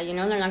like that, you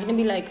know, they're not going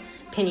to be like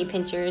penny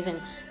pinchers,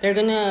 and they're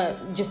going to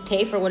just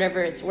pay for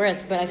whatever it's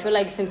worth. But I feel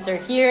like since they're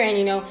here and,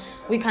 you know,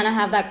 we kind of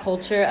have that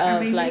culture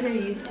of, or maybe like they're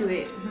used to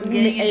it,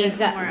 getting it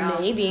somewhere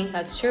else. Maybe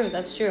that's true.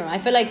 I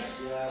feel like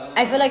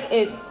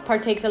it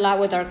partakes a lot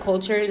with our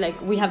culture. Like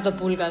we have the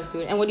pulgas,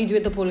 dude, and what do you do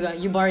with the pulga?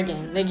 You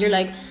bargain. Like you're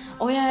like,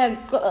 oh yeah,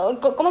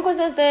 ¿cómo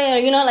cuesta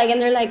este? You know, like, and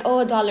they're like,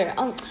 oh,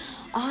 $1.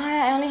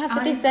 I only have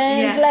 50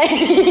 cents. Yeah. Like,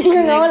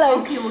 you know, like,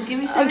 okay, well, give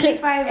me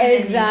 75. Okay,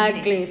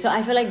 exactly. So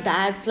I feel like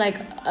that's like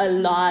a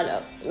lot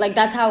of, like,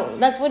 that's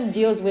what it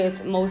deals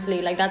with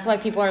mostly. Like, that's why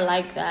people are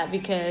like that,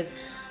 because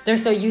they're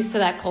so used to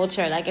that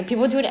culture. Like, and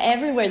people do it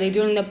everywhere. They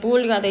do it in the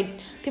pulga.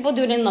 People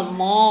do it in the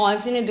mall.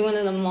 I've seen it doing it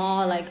in the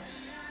mall. Like,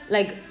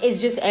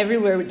 it's just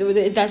everywhere.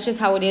 That's just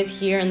how it is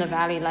here in the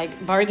valley.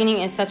 Like, bargaining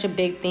is such a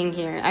big thing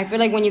here. I feel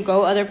like when you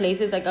go other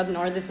places, like up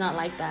north, it's not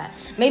like that.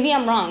 Maybe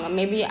I'm wrong.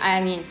 Maybe,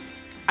 I mean,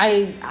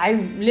 I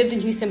lived in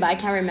Houston, but I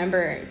can't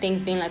remember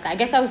things being like that. I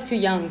guess I was too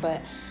young,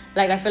 but,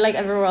 like, I feel like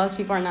everywhere else,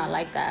 people are not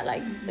like that.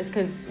 Like, it's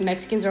because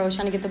Mexicans are always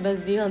trying to get the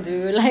best deal,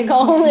 dude. Like,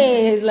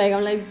 always. Like,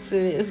 I'm like,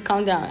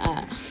 calm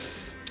down.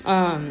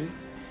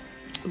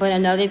 But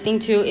another thing,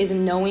 too, is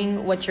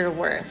knowing what you're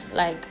worth.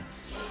 Like,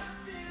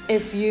 I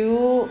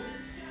feel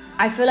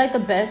like the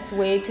best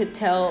way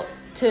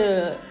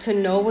to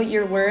know what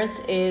you're worth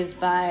is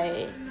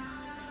by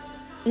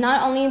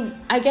not only,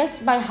 I guess,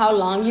 by how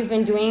long you've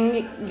been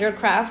doing your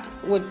craft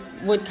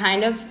would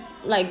kind of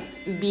like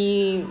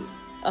be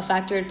a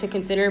factor to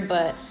consider,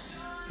 but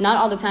not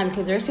all the time,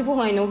 because there's people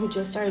who I know who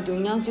just started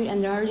doing nails, dude,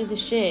 and they're already the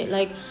shit.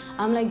 Like,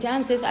 I'm like,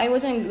 damn, sis, I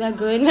wasn't that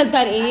good at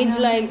that age.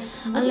 Like,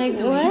 I'm like,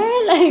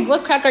 what? Like,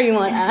 what crack are you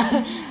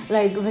on?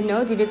 Like, but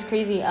no, dude, it's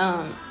crazy.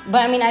 But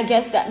I mean, I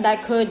guess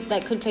that could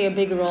play a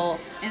big role.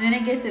 And then I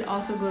guess it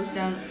also goes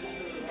down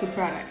to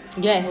product.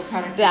 Yes,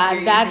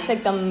 that's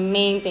like the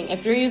main thing.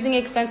 If you're using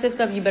expensive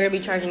stuff, you better be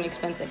charging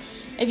expensive.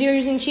 If you're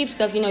using cheap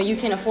stuff, you know, you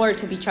can afford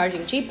to be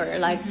charging cheaper.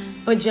 Like,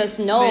 but just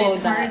know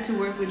it's harder to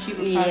work with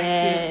cheaper products.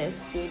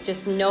 Yes, too. Dude,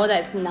 just know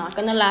that it's not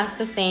gonna last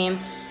the same.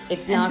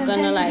 It's not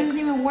gonna like. It doesn't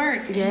even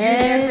work. Yes, you're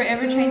there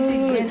forever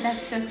trying to get that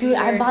stuff. Dude,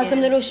 I bought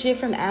some little shit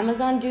from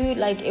Amazon, dude.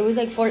 Like, it was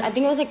like I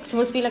think it was like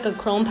supposed to be like a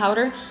chrome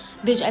powder.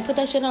 Bitch, I put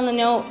that shit on the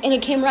nail and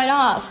it came right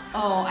off.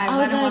 Oh, I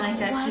bought one like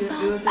that too.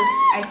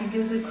 I think it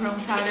was a chrome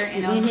powder,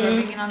 and I was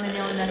rubbing it on the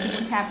nail and nothing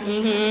was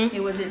happening.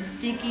 It wasn't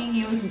sticking.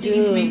 It was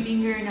sticking to my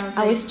finger, and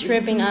I was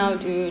tripping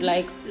out, dude.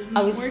 Like,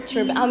 I was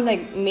tripping. I'm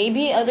like,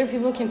 maybe other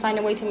people can find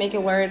a way to make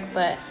it work,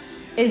 but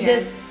it's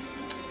just,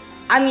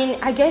 I mean,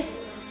 I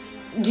guess,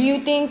 do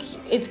you think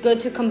it's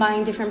good to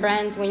combine different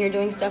brands when you're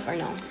doing stuff or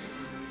no?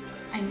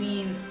 I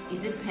mean,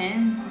 it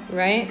depends,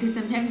 right? Because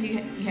sometimes you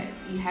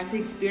have to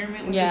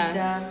experiment with the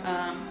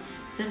stuff.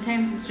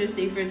 Sometimes it's just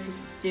safer to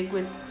stick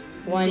with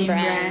one same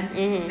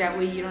brand. That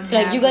way you don't have,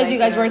 like you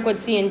guys work with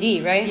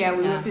C&D, right? Yeah,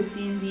 we work with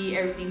C&D.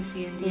 Everything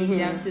C&D,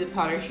 down to the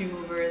polish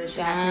remover, the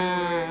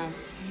shaft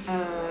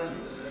remover,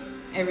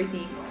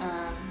 everything.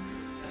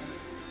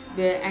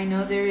 But I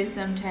know there is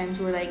sometimes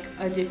where like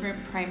a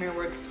different primer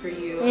works for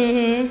you,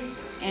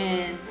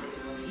 and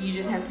you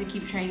just have to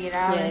keep trying it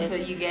out until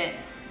you get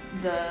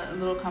the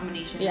little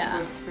combination that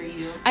works for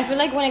you. I feel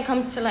like when it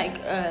comes to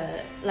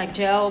like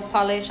gel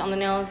polish on the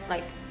nails,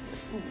 like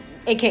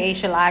aka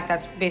shellac,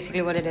 that's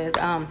basically what it is.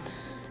 I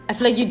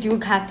feel like you do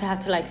have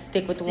to like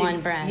stick with one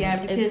brand. Yeah,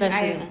 because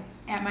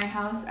at my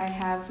house I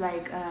have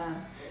like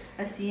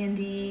a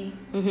C&D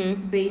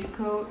base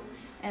coat,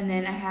 and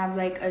then I have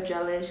like a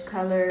gelish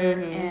color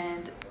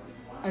and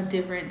a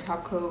different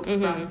top coat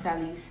from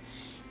Sally's.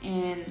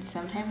 And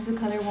sometimes the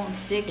color won't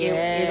stick.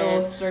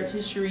 It'll start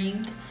to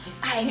shrink.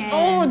 I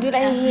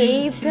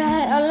hate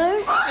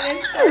that.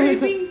 I'm sorry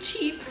being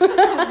cheap.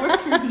 It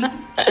works for me.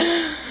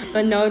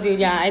 But no,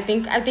 dude, I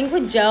think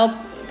with gel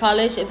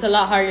polish, it's a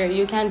lot harder.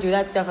 You can't do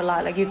that stuff a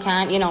lot. Like, you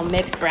can't,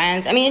 mix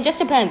brands. I mean, it just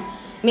depends.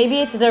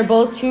 Maybe if they're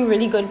both two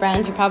really good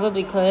brands, you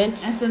probably could.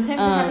 And sometimes it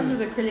happens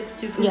with acrylics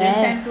too. Because there's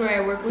times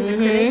where I work with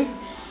acrylics.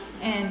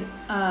 And,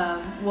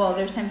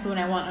 there's times when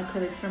I want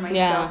acrylics for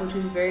myself, which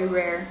is very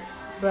rare.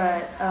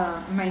 But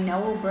my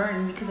nail will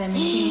burn because I'm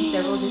mixing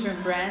several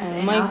different brands,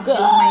 and I'll feel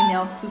my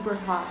nail super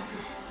hot.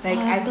 Like,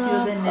 I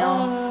feel the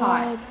nail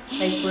hot,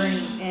 like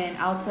burning, and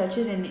I'll touch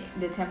it and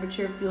the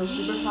temperature feels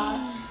super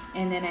hot,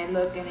 and then I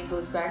look and it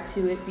goes back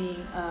to it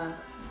being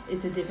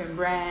it's a different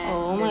brand.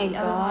 Oh my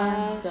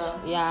god! So.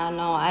 Yeah,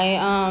 no,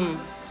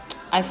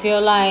 I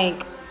feel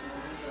like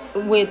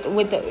with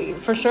the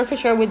for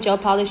sure with gel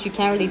polish you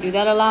can't really do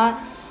that a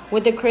lot.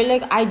 With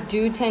acrylic, I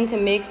do tend to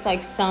mix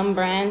like some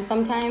brands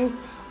sometimes.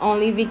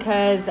 Only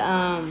because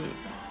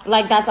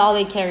like that's all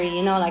they carry,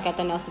 you know, like at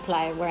the nail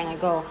supply where I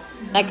go.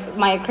 Like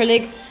my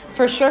acrylic,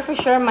 for sure,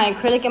 my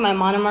acrylic and my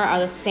monomer are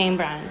the same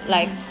brand.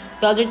 Like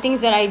the other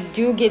things that I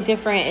do get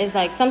different is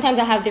like sometimes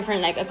I have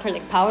different like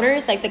acrylic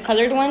powders, like the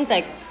colored ones.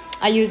 Like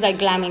I use like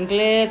Glam and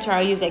Glitz, or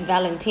I use like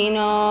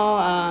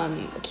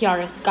Valentino,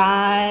 Chiara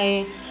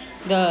Sky,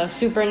 the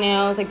Super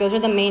Nails. Like those are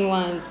the main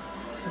ones.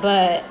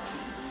 But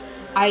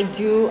I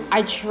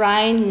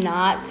try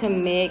not to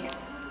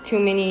mix too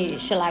many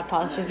shellac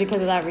polishes because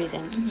of that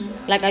reason.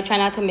 Like I try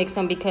not to mix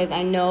them because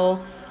I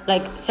know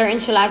like certain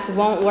shellacks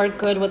won't work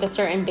good with a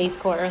certain base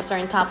coat or a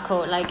certain top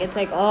coat. Like it's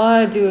like,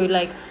 oh dude,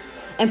 like,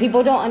 and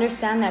people don't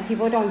understand that.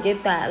 People don't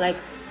get that. Like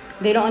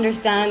they don't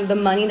understand the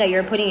money that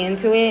you're putting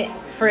into it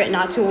for it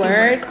not to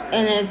work.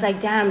 And then it's like,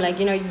 damn, like,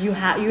 you know, you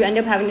end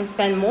up having to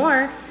spend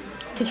more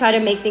to try to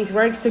make things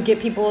work to get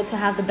people to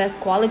have the best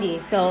quality.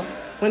 So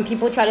when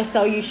people try to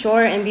sell you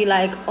short and be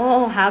like,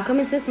 oh, how come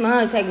it's this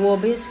much? Like, well,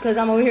 bitch, because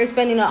I'm over here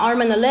spending an arm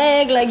and a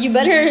leg. Like, you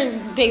better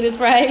pay this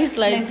price.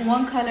 Like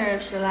one color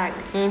of shellac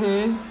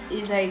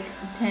is like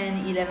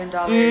 $10,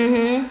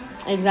 $11.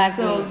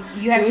 Exactly. So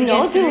you have to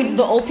know, dude,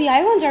 the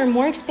OPI ones are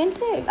more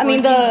expensive. I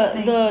mean,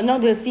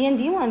 the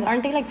C&D ones,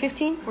 aren't they like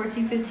 15?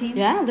 14, 15?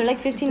 Yeah, they're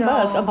like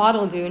 $15 a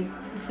bottle, dude.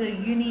 So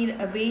you need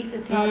a base,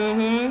 a top,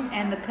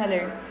 and the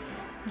color.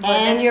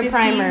 And your 15,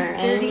 primer,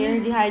 30,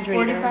 and your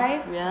dehydrator.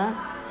 45?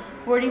 Yeah.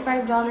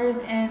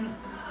 $45, and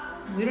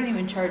we don't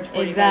even charge $45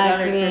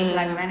 for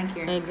shellac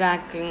manicure.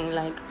 Exactly.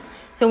 Like,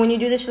 so when you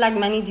do the shellac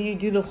mani, do you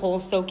do the whole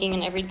soaking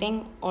and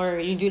everything, or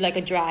you do like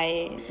a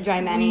dry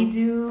mani? We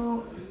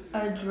do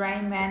a dry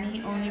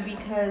mani only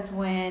because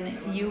when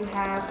you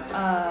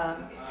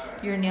have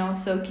your nail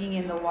soaking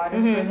in the water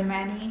for the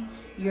mani,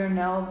 your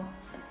nail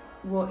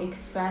will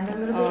expand a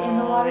little bit in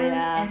the water,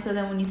 and so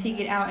then when you take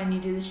it out and you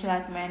do the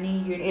shellac mani,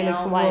 your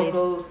nail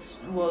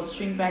will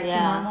shrink back to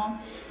normal.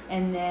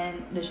 And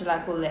then the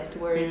shellac will lift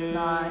where it's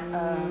not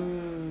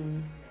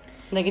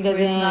like it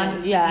doesn't.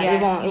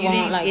 It won't.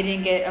 It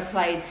didn't get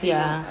applied to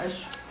a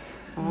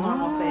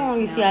normal face. Oh,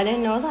 you see, I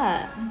didn't know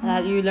that.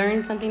 That you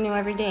learn something new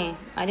every day.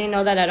 I didn't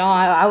know that at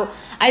all.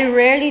 I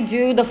rarely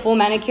do the full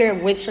manicure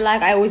with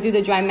shellac. I always do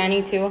the dry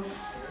mani too.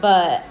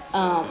 But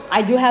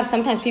I do have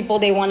sometimes people,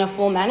 they want a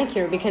full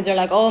manicure because they're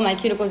like, oh, my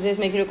cuticle's this,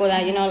 my cuticle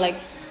that, you know, like.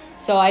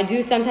 So I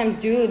do sometimes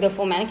do the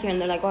full manicure,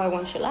 and they're like, oh, I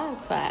want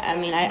shellac. But I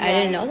mean, I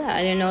didn't know that.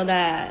 I didn't know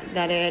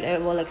that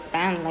it will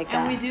expand like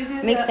that. And we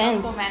do makes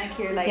sense. Full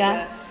manicure, like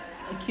a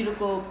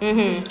cuticle,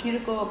 a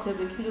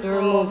clip of cuticle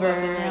remover,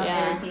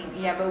 everything.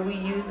 Yeah, but we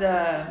use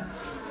a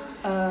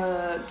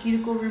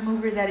cuticle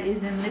remover that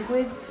is in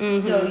liquid.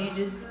 So you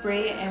just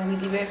spray it, and we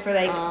leave it for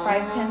like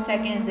 5-10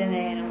 seconds, and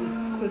then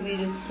we quickly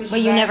just push it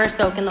But you back. never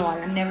soak in the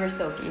water? Never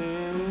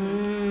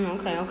soaking.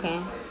 Okay.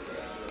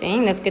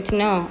 Dang, that's good to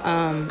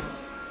know.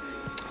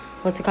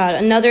 What's it called?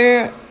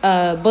 Another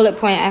bullet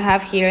point I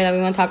have here that we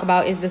want to talk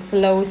about is the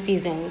slow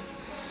seasons.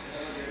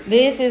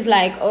 This is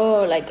like,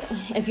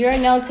 if you're a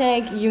nail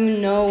tech, you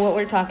know what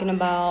we're talking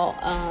about.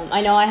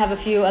 I know I have a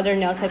few other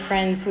nail tech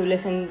friends who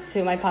listen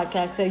to my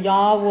podcast, so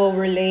y'all will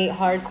relate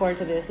hardcore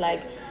to this.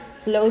 Like,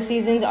 slow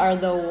seasons are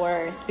the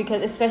worst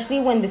because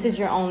especially when this is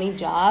your only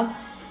job,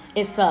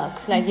 it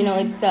sucks. Like, you know,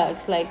 it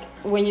sucks. Like,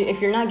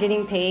 if you're not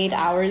getting paid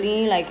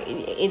hourly, like,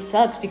 it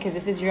sucks because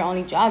this is your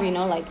only job, you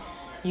know, like,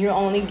 you're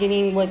only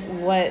getting what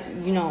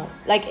you know,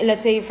 like,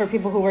 let's say for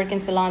people who work in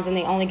salons and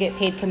they only get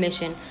paid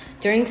commission.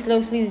 During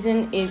slow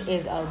season, it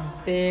is a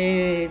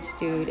bitch,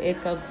 dude.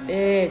 It's a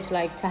bitch,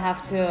 like, to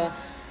have to,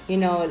 you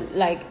know,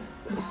 like,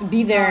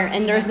 be there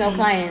and there's no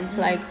clients.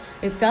 Like,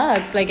 it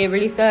sucks. Like, it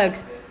really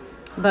sucks.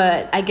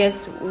 But I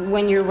guess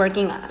when you're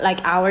working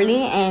like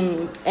hourly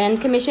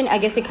and commission, I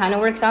guess it kind of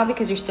works out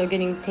because you're still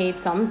getting paid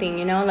something,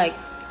 you know, like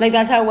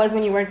that's how it was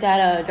when you worked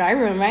at a dry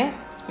room, right?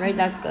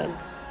 That's good.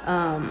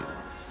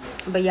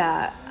 But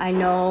yeah, I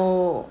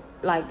know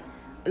like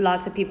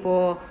lots of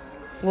people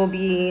will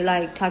be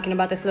like talking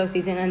about the slow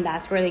season, and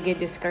that's where they get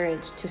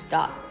discouraged to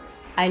stop.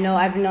 I mean,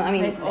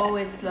 like, oh,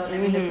 it's slow. Let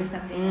me look for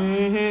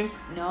something else.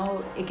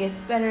 No, it gets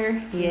better.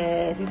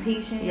 Just be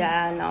patient.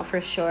 Yeah, no,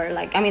 for sure.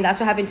 Like, I mean, that's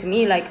what happened to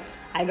me. Like,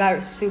 I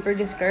got super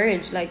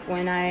discouraged. Like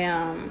when I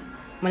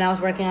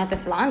was working at the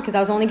salon, because I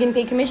was only getting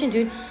paid commission,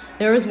 dude.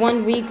 There was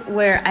one week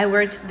where I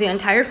worked the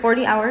entire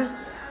 40 hours.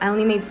 I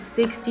only made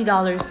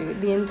 $60, dude,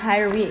 the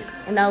entire week.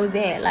 And that was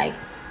it. Like,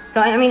 so,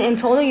 I mean, in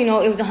total, you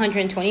know, it was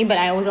 120, but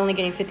I was only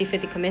getting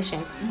 50-50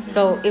 commission.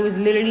 So it was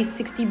literally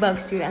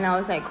 $60, dude. And I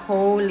was like,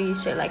 holy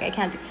shit, like, I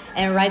can't do.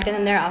 And right then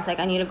and there, I was like,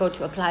 I need to go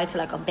to apply to,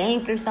 like, a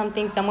bank or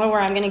something, somewhere where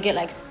I'm going to get,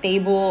 like,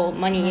 stable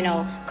money, you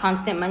know,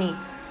 constant money.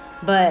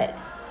 But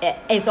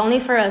it's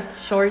only for a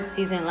short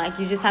season. Like,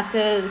 you just have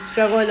to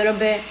struggle a little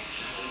bit.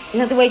 You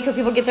have to wait till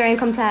people get their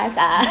income tax.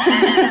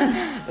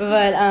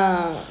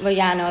 But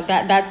yeah, no,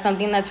 that's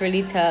something that's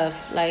really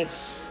tough. Like,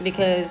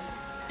 because...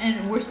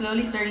 And we're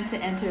slowly starting to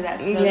enter that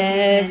slow season.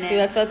 Yes, dude,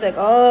 that's why it's like,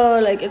 oh,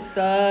 like, it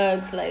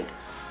sucks. Like,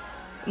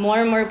 more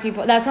and more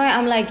people... That's why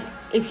I'm like,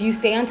 if you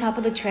stay on top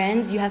of the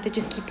trends, you have to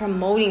just keep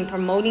promoting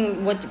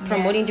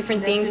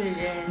different things,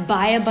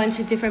 buy a bunch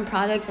of different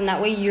products, and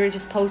that way you're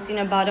just posting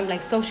about them.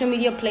 Like, social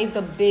media plays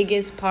the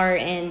biggest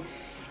part in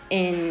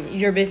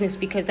your business,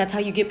 because that's how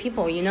you get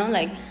people, you know?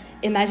 Like,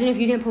 imagine if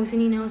you didn't post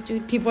any nails,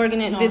 dude. People are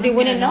they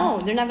wouldn't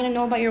know. They're not gonna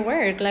know about your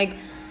work. Like,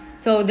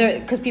 so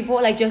because people,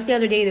 like, just the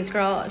other day, this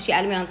girl, she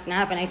added me on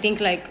Snap, and I think,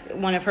 like,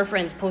 one of her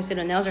friends posted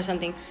a nails or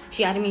something.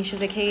 She added me, she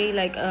was like, hey,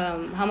 like,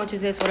 how much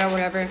is this,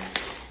 whatever.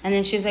 And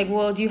then she was like,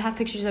 well, do you have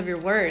pictures of your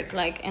work?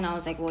 Like, and I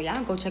was like, well,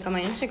 yeah, go check out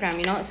my Instagram,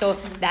 you know? So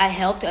that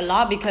helped a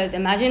lot, because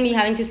imagine me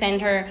having to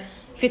send her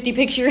 50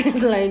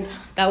 pictures. Like,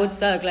 that would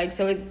suck. Like,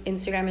 so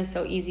Instagram is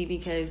so easy,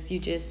 because you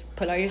just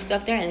put all your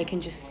stuff there and they can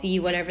just see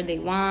whatever they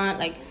want.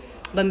 Like,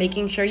 but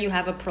making sure you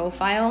have a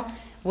profile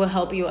will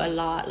help you a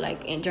lot,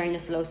 like, during the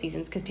slow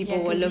seasons, because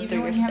people will look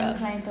through your stuff.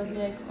 Have a client, they'll be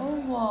like,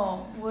 oh,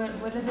 well,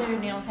 what other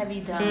nails have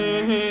you done?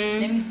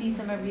 Let me see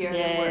some of your other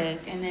work.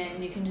 And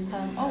then you can just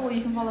tell them, oh, well,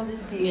 you can follow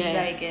this page,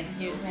 like, and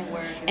here's my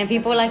work. And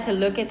people like to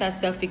look at that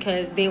stuff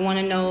because they want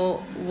to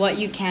know what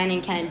you can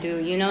and can't do,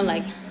 you know?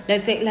 Like,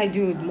 let's say, like,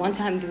 dude, one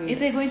time, dude. If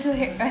they're going to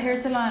a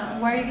hair salon,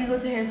 why are you going to go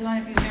to a hair salon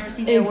if you've never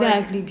seen their work?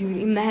 Exactly, dude.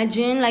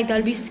 Imagine, like,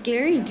 that'd be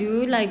scary,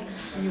 dude. Like,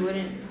 you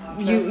wouldn't.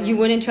 You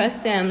wouldn't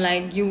trust them.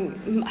 Like,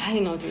 I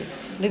don't know, dude.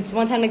 This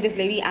one time, like, this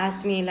lady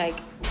asked me, like,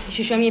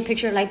 she showed me a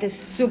picture of, like, this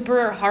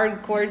super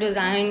hardcore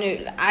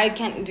design. I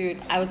can't,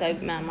 dude. I was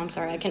like, ma'am, I'm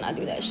sorry, I cannot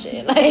do that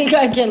shit. Like,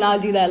 I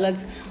cannot do that.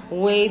 That's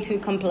way too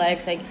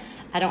complex. Like,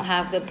 I don't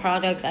have the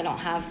products. I don't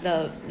have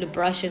the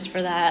brushes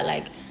for that.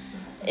 Like,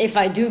 if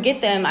I do get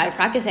them, I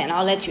practice it and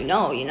I'll let you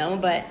know, you know.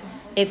 But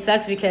it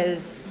sucks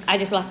because I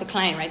just lost a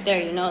client right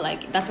there, you know.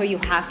 Like, that's why you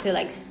have to,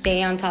 like,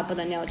 stay on top of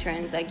the nail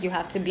trends. Like, you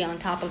have to be on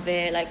top of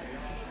it. Like,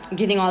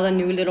 getting all the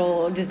new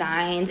little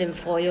designs and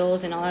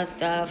foils and all that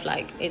stuff.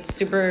 Like, it's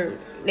super,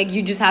 like,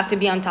 you just have to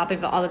be on top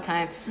of it all the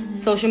time.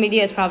 Social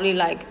media is probably,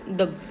 like,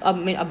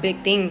 a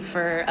big thing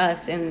for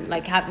us, and,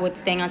 like, with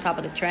staying on top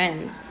of the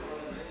trends.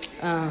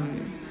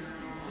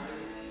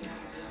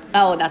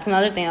 Oh, that's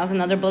another thing. That was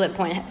another bullet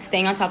point,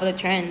 staying on top of the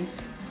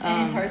trends.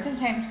 And it's hard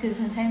sometimes, because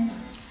sometimes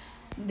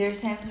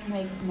there's times when I'm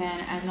like,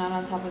 man, I'm not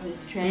on top of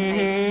this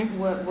trend.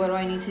 Like, what do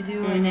I need to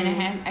do? And then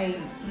I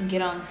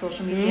get on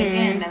social media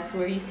again. That's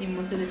where you see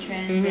most of the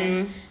trends,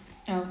 and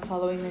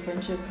following a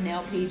bunch of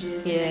nail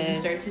pages. And then you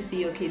start to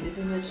see, okay, this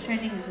is what's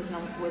trending. This is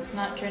not what's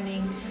not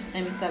trending.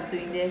 Let me stop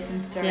doing this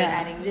and start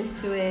adding this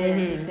to it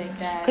and things like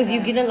that. Because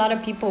you get a lot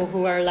of people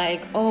who are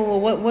like, oh,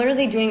 well, what are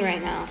they doing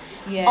right now?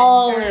 Yes.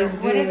 Always.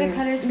 What are the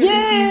colors for the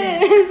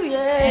season?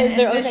 Yes. And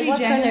they're always like, what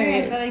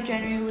January, colors? I feel like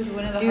January was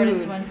one of the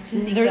hardest ones to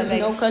think there's of.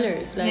 Like, no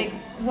colors. Like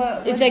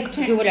what's like,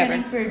 do whatever.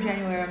 Trending for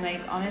January, I'm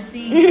like,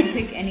 honestly, you can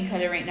pick any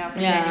color right now for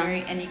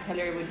January. Any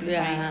color would be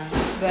fine.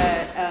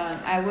 But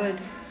I would,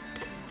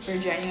 for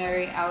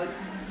January, I would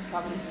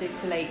probably stick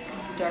to, like,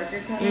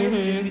 darker colors,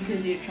 just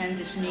because you're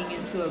transitioning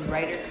into a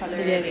brighter color.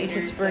 Yes,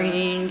 into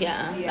spring. So,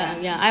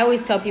 I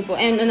always tell people.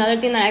 And another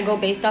thing that I go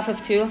based off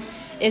of too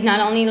is not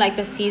only, like,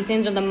 the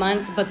seasons or the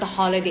months, but the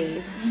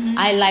holidays.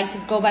 I like to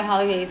go by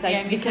holidays,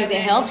 like, because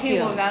it helps you.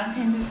 Well,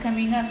 Valentine's is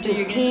coming up, so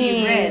you're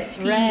gonna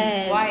see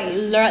red, white,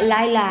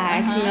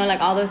 lilacs, you know,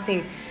 like, all those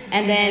things.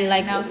 And then,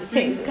 like, now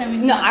spring's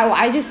coming.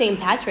 I do St.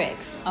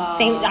 Patrick's.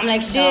 I'm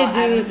like, shit,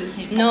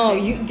 dude. No,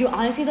 you do.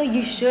 Honestly, though,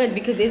 you should,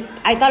 because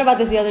I thought about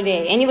this the other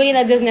day. Anybody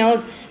that does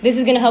nails, this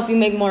is gonna help you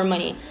make more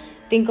money.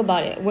 Think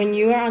about it. When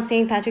you are on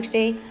St. Patrick's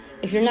Day,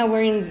 if you're not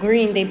wearing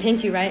green, they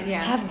pinch you, right?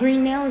 Yeah. Have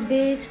green nails,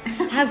 bitch.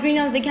 Have green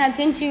nails, they can't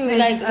pinch you.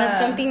 Like, that's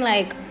something,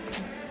 like,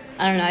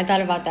 I don't know. I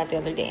thought about that the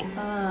other day.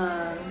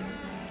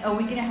 A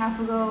week and a half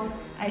ago,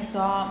 I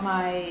saw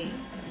my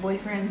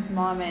boyfriend's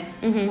mom,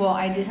 and well,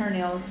 I did her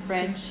nails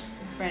French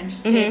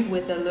tip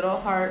with a little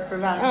heart for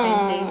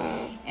Valentine's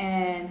Day,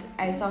 and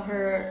I saw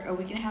her a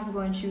week and a half ago,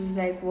 and she was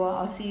like, well,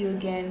 I'll see you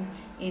again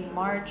in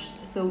March,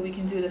 so we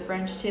can do the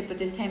French tip, but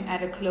this time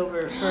add a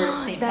clover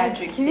for St.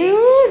 Patrick's Day.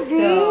 Dude.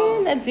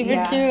 So that's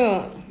super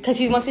cute. Because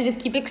she wants to just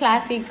keep it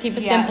classy, keep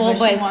it simple,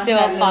 but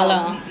still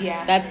follow.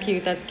 That's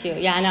cute.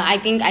 Yeah, no, I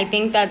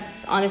think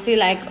that's honestly,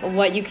 like,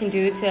 what you can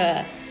do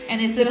to. And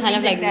it's to kind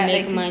of, like, that,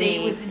 make like, money. To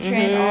stay with the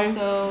trend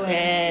also.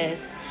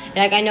 Yes.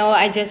 Like, I know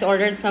I just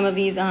ordered some of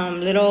these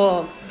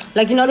little,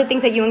 like, you know, the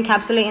things that you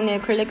encapsulate in the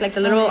acrylic, like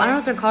the little, I don't know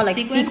what they're called, like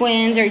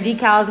sequins or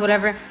decals,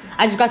 whatever.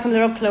 I just got some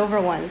little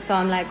clover ones. So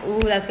I'm like, ooh,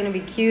 that's going to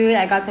be cute.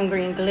 I got some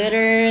green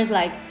glitters.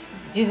 Like,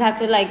 you just have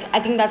to, like, I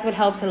think that's what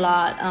helps a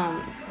lot.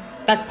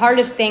 That's part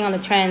of staying on the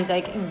trends,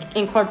 like,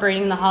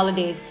 incorporating the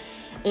holidays,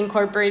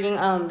 incorporating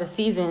the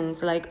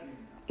seasons. Like,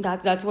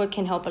 that's what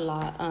can help a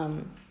lot.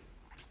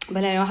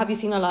 But I know, have you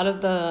seen a lot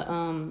of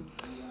the,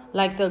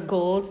 like, the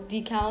gold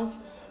decals?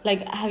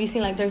 Like, have you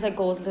seen, like, there's, like,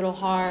 gold little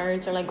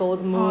hearts or, like,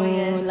 gold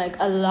moon? Like,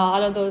 a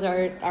lot of those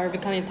are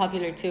becoming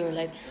popular, too.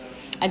 Like,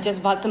 I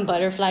just bought some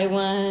butterfly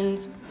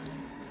ones.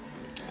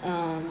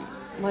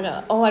 What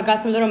else? Oh, I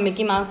got some little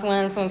Mickey Mouse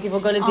ones when people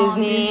go to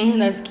Disney.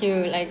 That's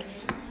cute. Like,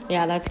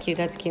 yeah, that's cute.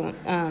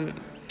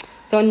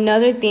 So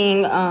another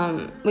thing,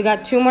 we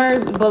got 2 more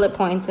bullet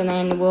points, and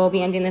then we'll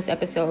be ending this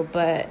episode.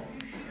 But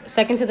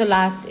second to the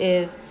last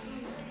is,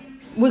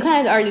 we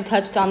kind of already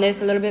touched on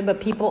this a little bit,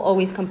 but people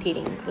always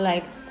competing.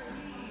 Like,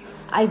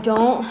 I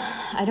don't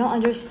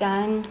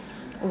understand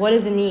what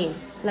is the need.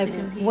 Like,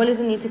 what is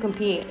the need to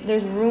compete?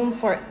 There's room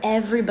for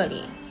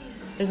everybody.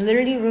 There's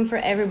literally room for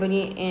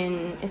everybody,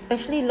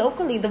 especially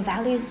locally. The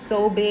valley is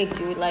so big,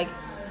 dude. Like,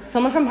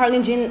 someone from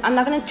Harlingen, I'm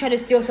not gonna try to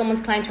steal someone's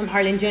clients from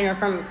Harlingen or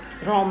from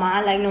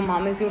Roma, like, no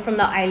mames, dude, from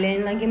the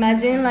island. Like,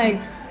 imagine, like,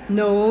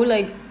 no,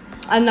 like,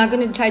 I'm not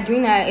gonna try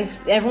doing that.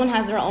 If everyone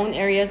has their own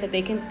areas that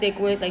they can stick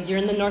with, like, you're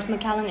in the North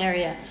McAllen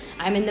area,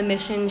 I'm in the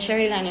Mission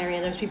Sherryline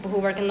area, there's people who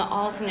work in the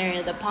Alton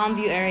area, the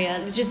Palmview area,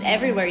 it's just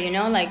everywhere, you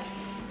know, like,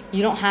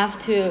 you don't have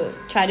to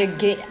try to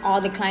get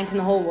all the clients in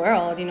the whole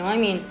world, you know what I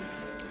mean?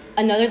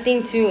 Another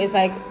thing too is,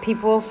 like,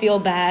 people feel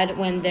bad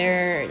when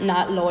they're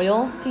not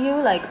loyal to you.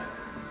 Like,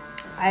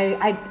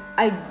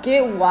 I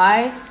get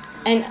why,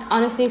 and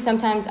honestly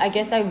sometimes I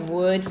guess I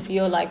would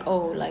feel like,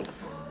 oh, like,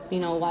 you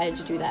know, why did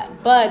you do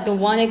that? But the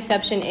one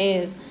exception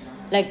is,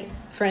 like,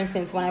 for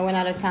instance, when I went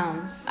out of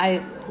town,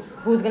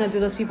 who's gonna do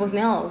those people's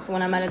nails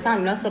when I'm out of town,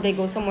 you know? So they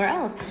go somewhere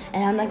else,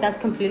 and I'm like, that's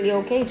completely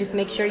okay. Just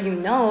make sure you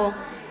know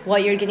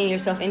what you're getting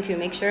yourself into.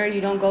 Make sure you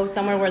don't go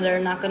somewhere where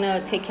they're not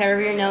gonna take care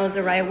of your nails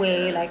the right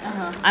way. Like,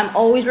 I'm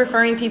always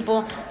referring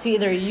people to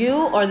either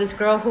you or this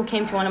girl who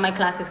came to one of my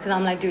classes, because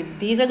I'm like, dude,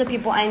 these are the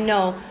people I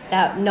know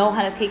that know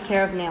how to take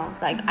care of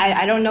nails. Like,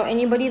 I don't know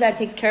anybody that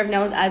takes care of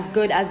nails as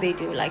good as they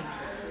do. Like,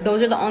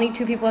 those are the only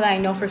two people that I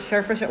know for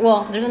sure.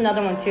 Well, there's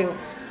another one too,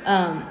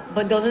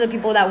 but those are the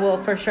people that will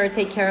for sure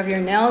take care of your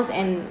nails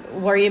and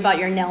worry about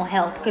your nail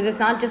health, because it's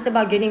not just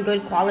about getting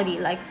good quality.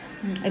 Like,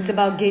 it's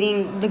about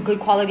getting the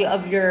good quality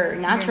of your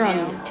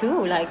natural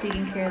too. Like,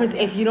 because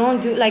if you don't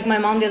do, like, my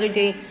mom the other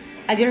day,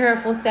 I did her a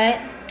full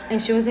set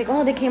and she was like,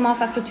 oh, they came off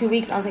after 2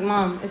 weeks. I was like,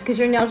 Mom, it's because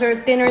your nails are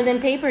thinner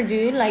than paper,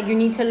 dude. Like, you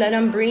need to let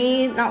them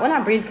breathe.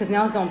 Not breathe, because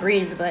nails don't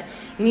breathe, but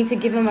you need to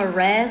give them a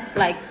rest,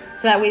 like,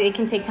 so that way they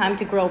can take time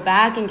to grow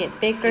back and get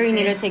thicker. You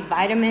need to take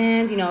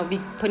vitamins, you know,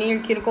 be putting your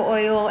cuticle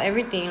oil,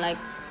 everything, like,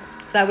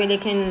 so that way they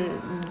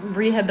can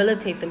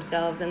rehabilitate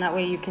themselves, and that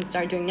way you can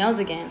start doing nails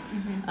again.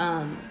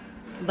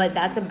 But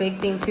that's a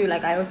big thing too.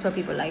 Like, I always tell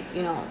people, like,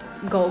 you know,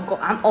 go.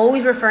 I'm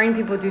always referring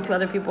people to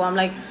other people. I'm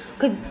like,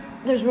 because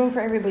there's room for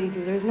everybody,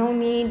 dude. There's no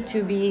need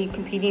to be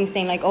competing,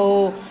 saying like,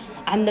 oh,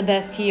 I'm the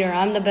best here,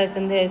 I'm the best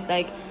in this.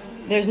 Like,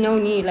 there's no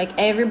need. Like,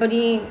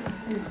 everybody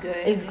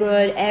is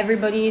good.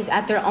 Everybody's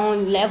at their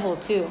own level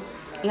too.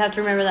 You have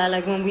to remember that.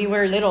 Like, when we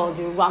were little,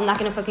 dude, well, I'm not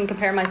gonna fucking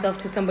compare myself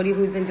to somebody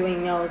who's been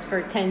doing nails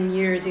for 10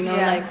 years, you know.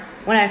 Like,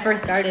 when I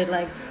first started,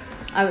 like,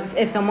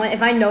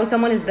 if I know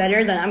someone is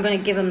better, then I'm gonna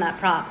give them that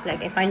props.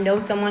 Like, if I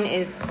know someone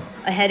is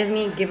ahead of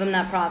me, give them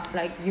that props.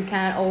 Like, you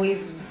can't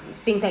always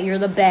think that you're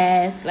the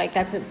best. Like,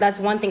 that's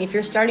one thing. If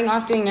you're starting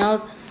off doing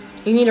nails,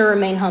 you need to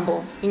remain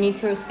humble. You need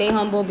to stay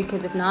humble,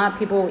 because if not,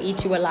 people will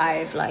eat you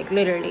alive. Like,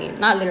 literally,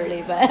 not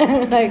literally, but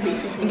like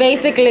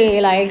basically,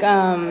 like,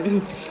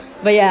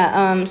 but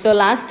yeah. So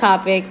last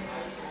topic.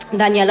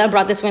 Daniela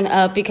brought this one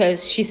up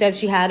because she said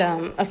she had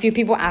a few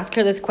people ask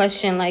her this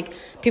question. Like,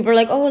 people are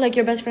like, oh, like,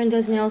 your best friend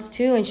does nails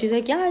too, and she's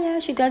like, yeah,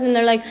 she does. And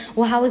they're like,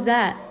 well, how is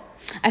that?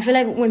 I feel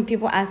like when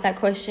people ask that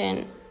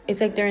question, it's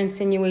like they're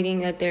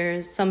insinuating that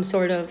there's some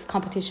sort of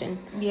competition.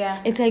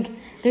 Yeah, it's like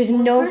there's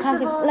no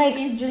competition. Like,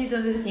 we usually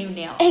don't do the same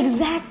nails.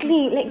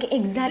 Exactly.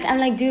 I'm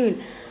like,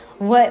 dude,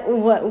 what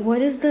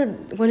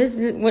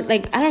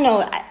like, I don't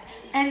know.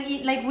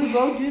 And like, we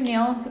both do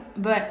nails,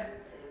 but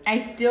I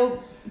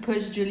still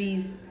push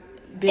Julie's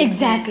business.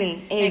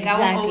 Exactly. Like,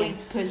 I will always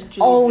push Julie's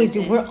always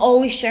business. Do. We're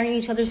always sharing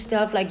each other's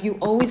stuff. Like, you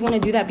always want to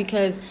do that,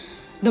 because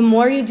the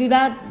more you do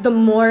that, the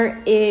more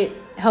it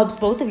helps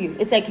both of you.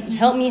 It's like,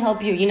 help me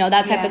help you, you know,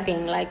 that type of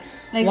thing. Like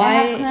why? I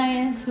have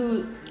clients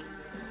who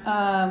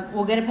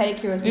will get a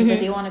pedicure with me, but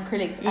they want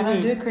acrylics. I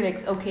don't do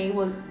acrylics. Okay,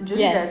 well,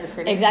 Julie does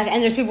acrylics. Exactly.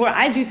 And there's people where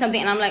I do something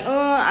and I'm like,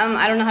 oh,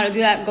 I don't know how to do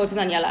that. Go to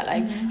Daniela.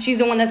 Like, she's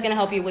the one that's gonna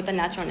help you with the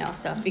natural nail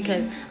stuff,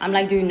 because I'm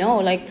like, dude, no,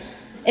 like,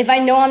 if I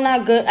know I'm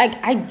not good,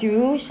 like, I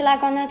do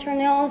shellac on natural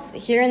nails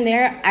here and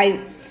there.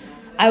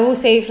 I will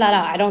say flat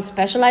out, I don't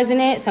specialize in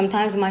it.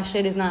 Sometimes my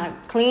shit is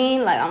not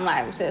clean. Like, I'm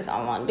like, sis, I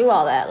don't want to do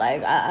all that.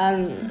 Like,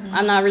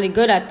 I'm not really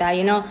good at that,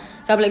 you know?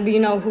 So I'm like, but you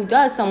know who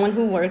does? Someone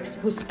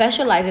who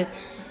specializes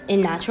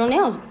in natural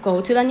nails.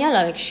 Go to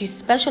Daniela. Like, she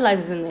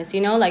specializes in this,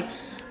 you know? Like,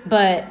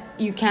 but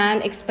you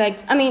can't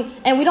expect, I mean,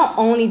 and we don't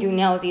only do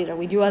nails either.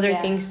 We do other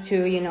things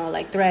too, you know,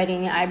 like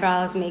threading,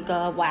 eyebrows,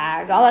 makeup,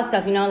 wax, all that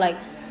stuff, you know? Like,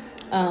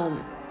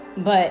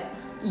 but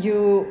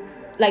you,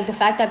 like, the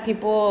fact that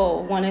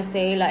people want to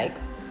say, like,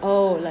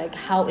 oh, like,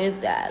 how is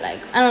that? Like,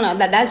 I don't know.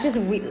 That's just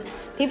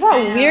people are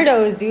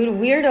weirdos, dude.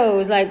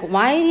 Weirdos. Like,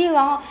 why do you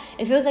all?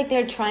 It feels like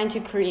they're trying to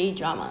create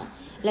drama.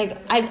 Like,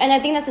 I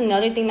think that's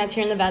another thing that's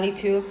here in the valley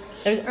too.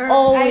 There's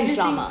always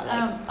drama.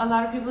 Think, a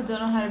lot of people don't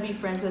know how to be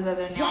friends with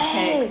other nail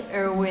techs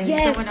or with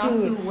someone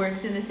else who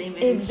works in the same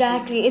industry.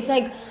 Exactly. It's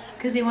like,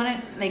 Because they want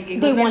to, like,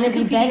 they want to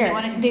be better.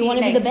 They want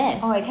to be the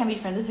best. Oh, I can't be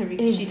friends with her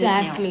because she does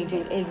nails. Exactly,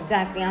 dude.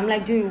 Exactly. I'm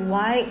like, dude,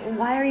 why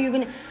are you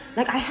gonna?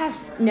 Like, I have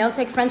nail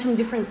tech friends from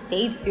different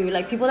states, dude.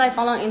 Like, people that I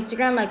follow on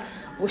Instagram. Like,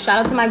 well, shout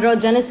out to my girl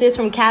Genesis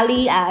from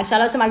Cali. Shout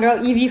out to my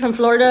girl Evie from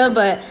Florida.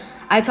 But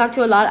I talk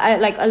to a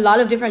lot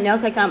of different nail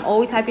techs. And I'm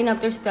always hyping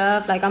up their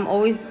stuff. Like, I'm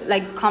always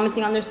like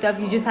commenting on their stuff.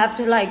 You just have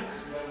to like.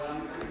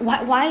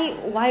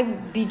 Why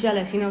be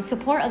jealous? You know,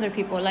 support other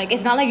people. Like,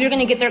 it's not like you're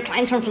gonna get their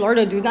clients from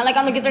Florida, dude. Not like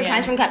I'm gonna get their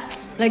clients from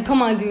like,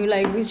 come on, dude.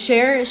 Like, we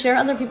share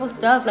other people's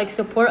stuff. Like,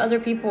 support other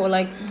people.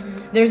 Like,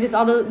 there's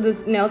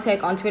this nail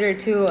tech on Twitter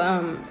too.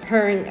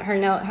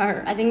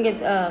 Her I think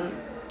it's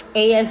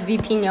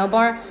ASVP nail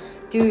bar,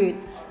 dude.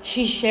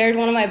 She shared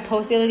one of my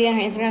posts the other day on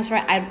her Instagram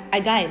story. I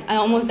died. I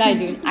almost died,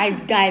 dude. I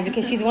died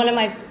because she's one of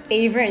my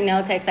favorite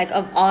nail techs, like,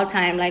 of all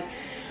time. Like,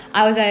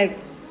 I was like,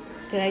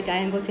 did I die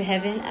and go to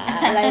heaven?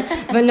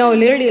 But no,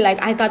 literally,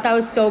 like, I thought that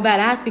was so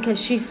badass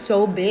because she's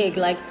so big.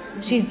 Like,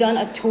 she's done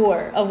a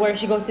tour of where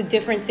she goes to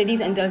different cities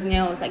and does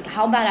nails. Like,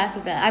 how badass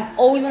is that? I've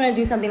always wanted to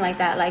do something like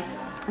that. Like,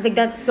 I was like,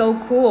 that's so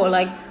cool.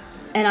 Like,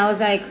 and I was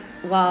like,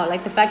 wow.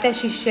 Like, the fact that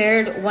she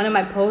shared one of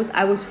my posts,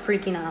 I was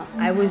freaking out.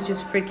 I was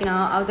just freaking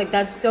out. I was like,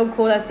 that's so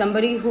cool that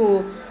somebody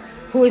who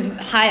is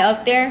high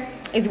up there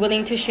is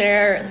willing to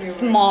share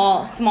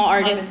small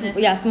artists,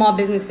 small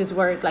businesses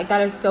work. Like,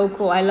 that is so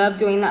cool. I love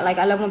doing that. Like,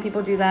 I love when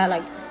people do that.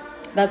 Like,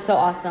 that's so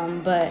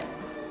awesome. But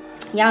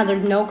yeah,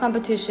 there's no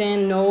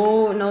competition,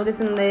 no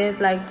this and this.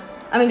 Like,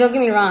 I mean, don't get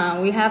me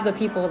wrong, we have the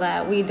people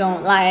that we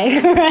don't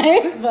like,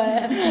 right?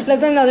 But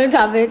that's another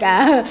topic.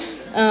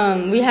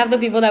 We have the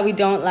people that we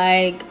don't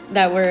like,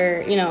 that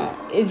we're, you know,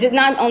 it's just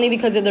not only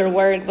because of their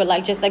work, but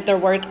like just like their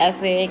work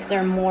ethics,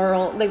 their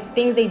moral, like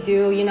things they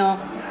do, you know.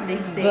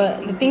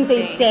 But the things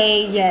they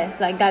say, yes,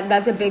 like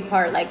that's a big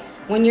part. Like,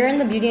 when you're in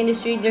the beauty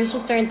industry, there's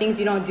just certain things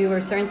you don't do or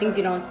certain things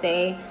you don't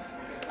say.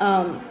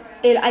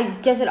 I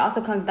guess it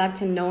also comes back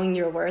to knowing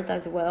your worth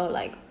as well.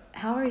 Like,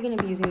 how are you going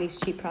to be using these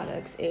cheap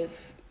products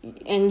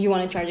and you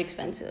want to charge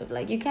expensive?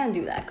 Like, you can't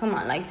do that. Come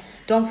on. Like,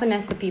 don't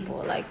finesse the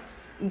people. Like,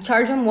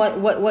 charge them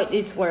what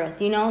it's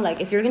worth, you know?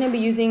 Like, if you're going to be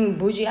using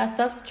bougie ass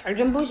stuff, charge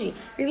them bougie.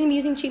 If you're going to be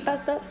using cheap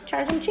ass stuff,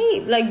 charge them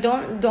cheap. Like,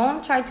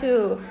 don't try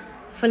to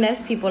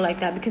finesse people like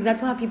that, because that's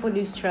how people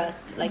lose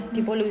trust. Like,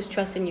 people lose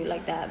trust in you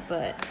like that.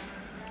 But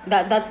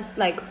that's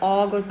like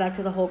all goes back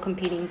to the whole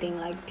competing thing.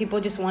 Like, people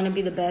just want to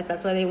be the best.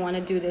 That's why they want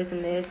to do this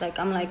and this. Like,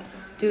 I'm like,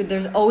 dude,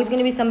 there's always going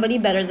to be somebody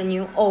better than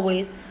you.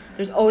 Always.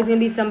 There's always going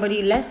to be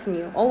somebody less than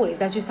you. Always.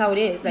 That's just how it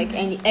is. Like,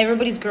 and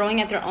everybody's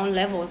growing at their own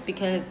levels,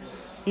 because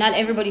not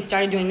everybody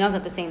started doing nails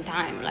at the same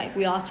time. Like,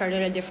 we all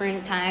started at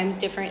different times,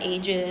 different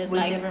ages, with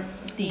like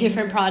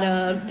different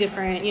products,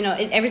 different, you know,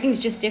 everything's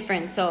just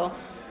different. So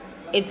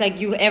it's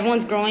like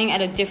everyone's growing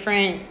at a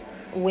different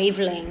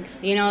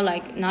wavelength, you know,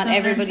 like, not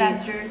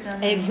everybody's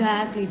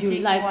exactly,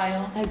 dude.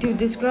 Like, dude,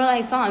 this girl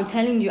I saw, I'm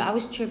telling you, I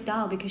was tripped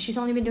out because she's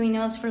only been doing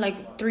nails for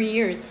like 3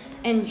 years,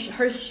 and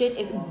her shit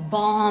is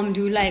bomb,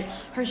 dude. Like,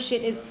 her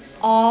shit is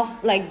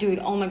off. Like, dude,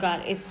 oh my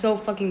god, it's so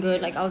fucking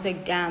good. Like, I was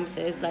like, damn,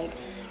 sis, like,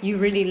 you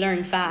really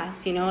learn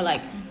fast, you know.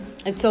 Like,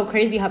 it's so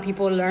crazy how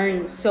people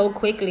learn so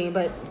quickly,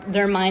 but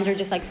their minds are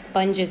just like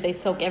sponges. They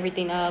soak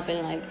everything up,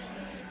 and like,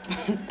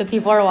 the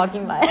people are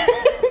walking by,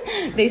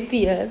 they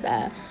see us.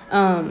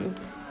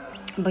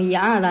 But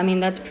yeah, I mean,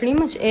 that's pretty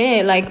much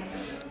it. Like,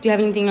 do you have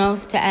anything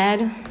else to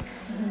add? No,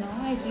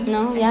 I think.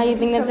 No, yeah, you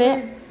think that's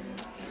it?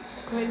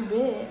 Quite a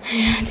bit.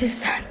 Yeah,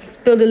 just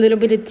spilled a little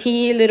bit of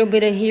tea, a little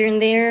bit of here and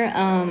there.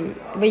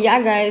 But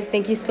yeah, guys,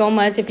 thank you so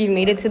much if you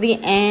made it to the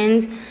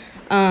end.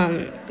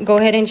 Go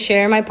ahead and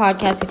share my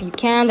podcast if you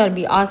can. That'd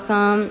be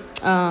awesome.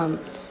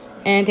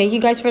 And thank you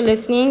guys for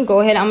listening.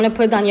 Go ahead. I'm going to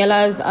put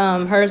Daniela's,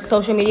 her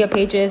social media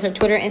pages, her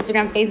Twitter,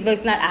 Instagram,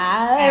 Facebook,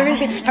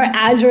 everything. Her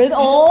address.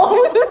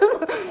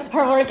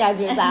 Her work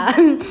address.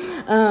 I'm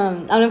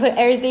going to put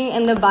everything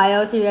in the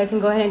bio so you guys can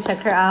go ahead and check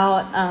her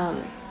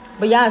out.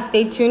 But yeah,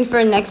 stay tuned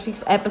for next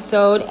week's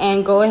episode.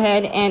 And go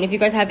ahead, and if you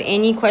guys have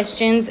any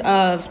questions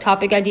of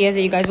topic ideas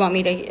that you guys want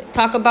me to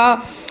talk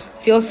about,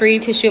 feel free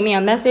to shoot me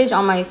a message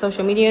on my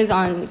social medias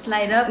on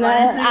slide up,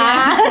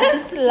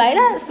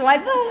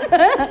 swipe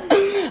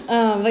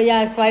up. But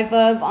yeah, swipe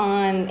up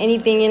on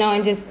anything, you know,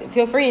 and just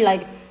feel free.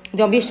 Like,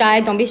 don't be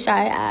shy.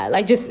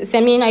 Like, just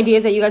send me any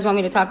ideas that you guys want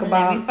me to talk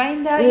about. Let me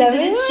find out you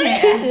didn't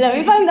share. Let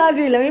me find out,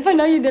 dude. Let me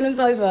find out you didn't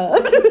swipe up.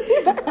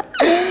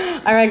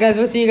 All right, guys.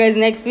 We'll see you guys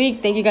next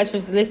week. Thank you guys for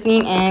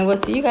listening, and we'll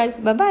see you guys.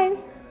 Bye bye.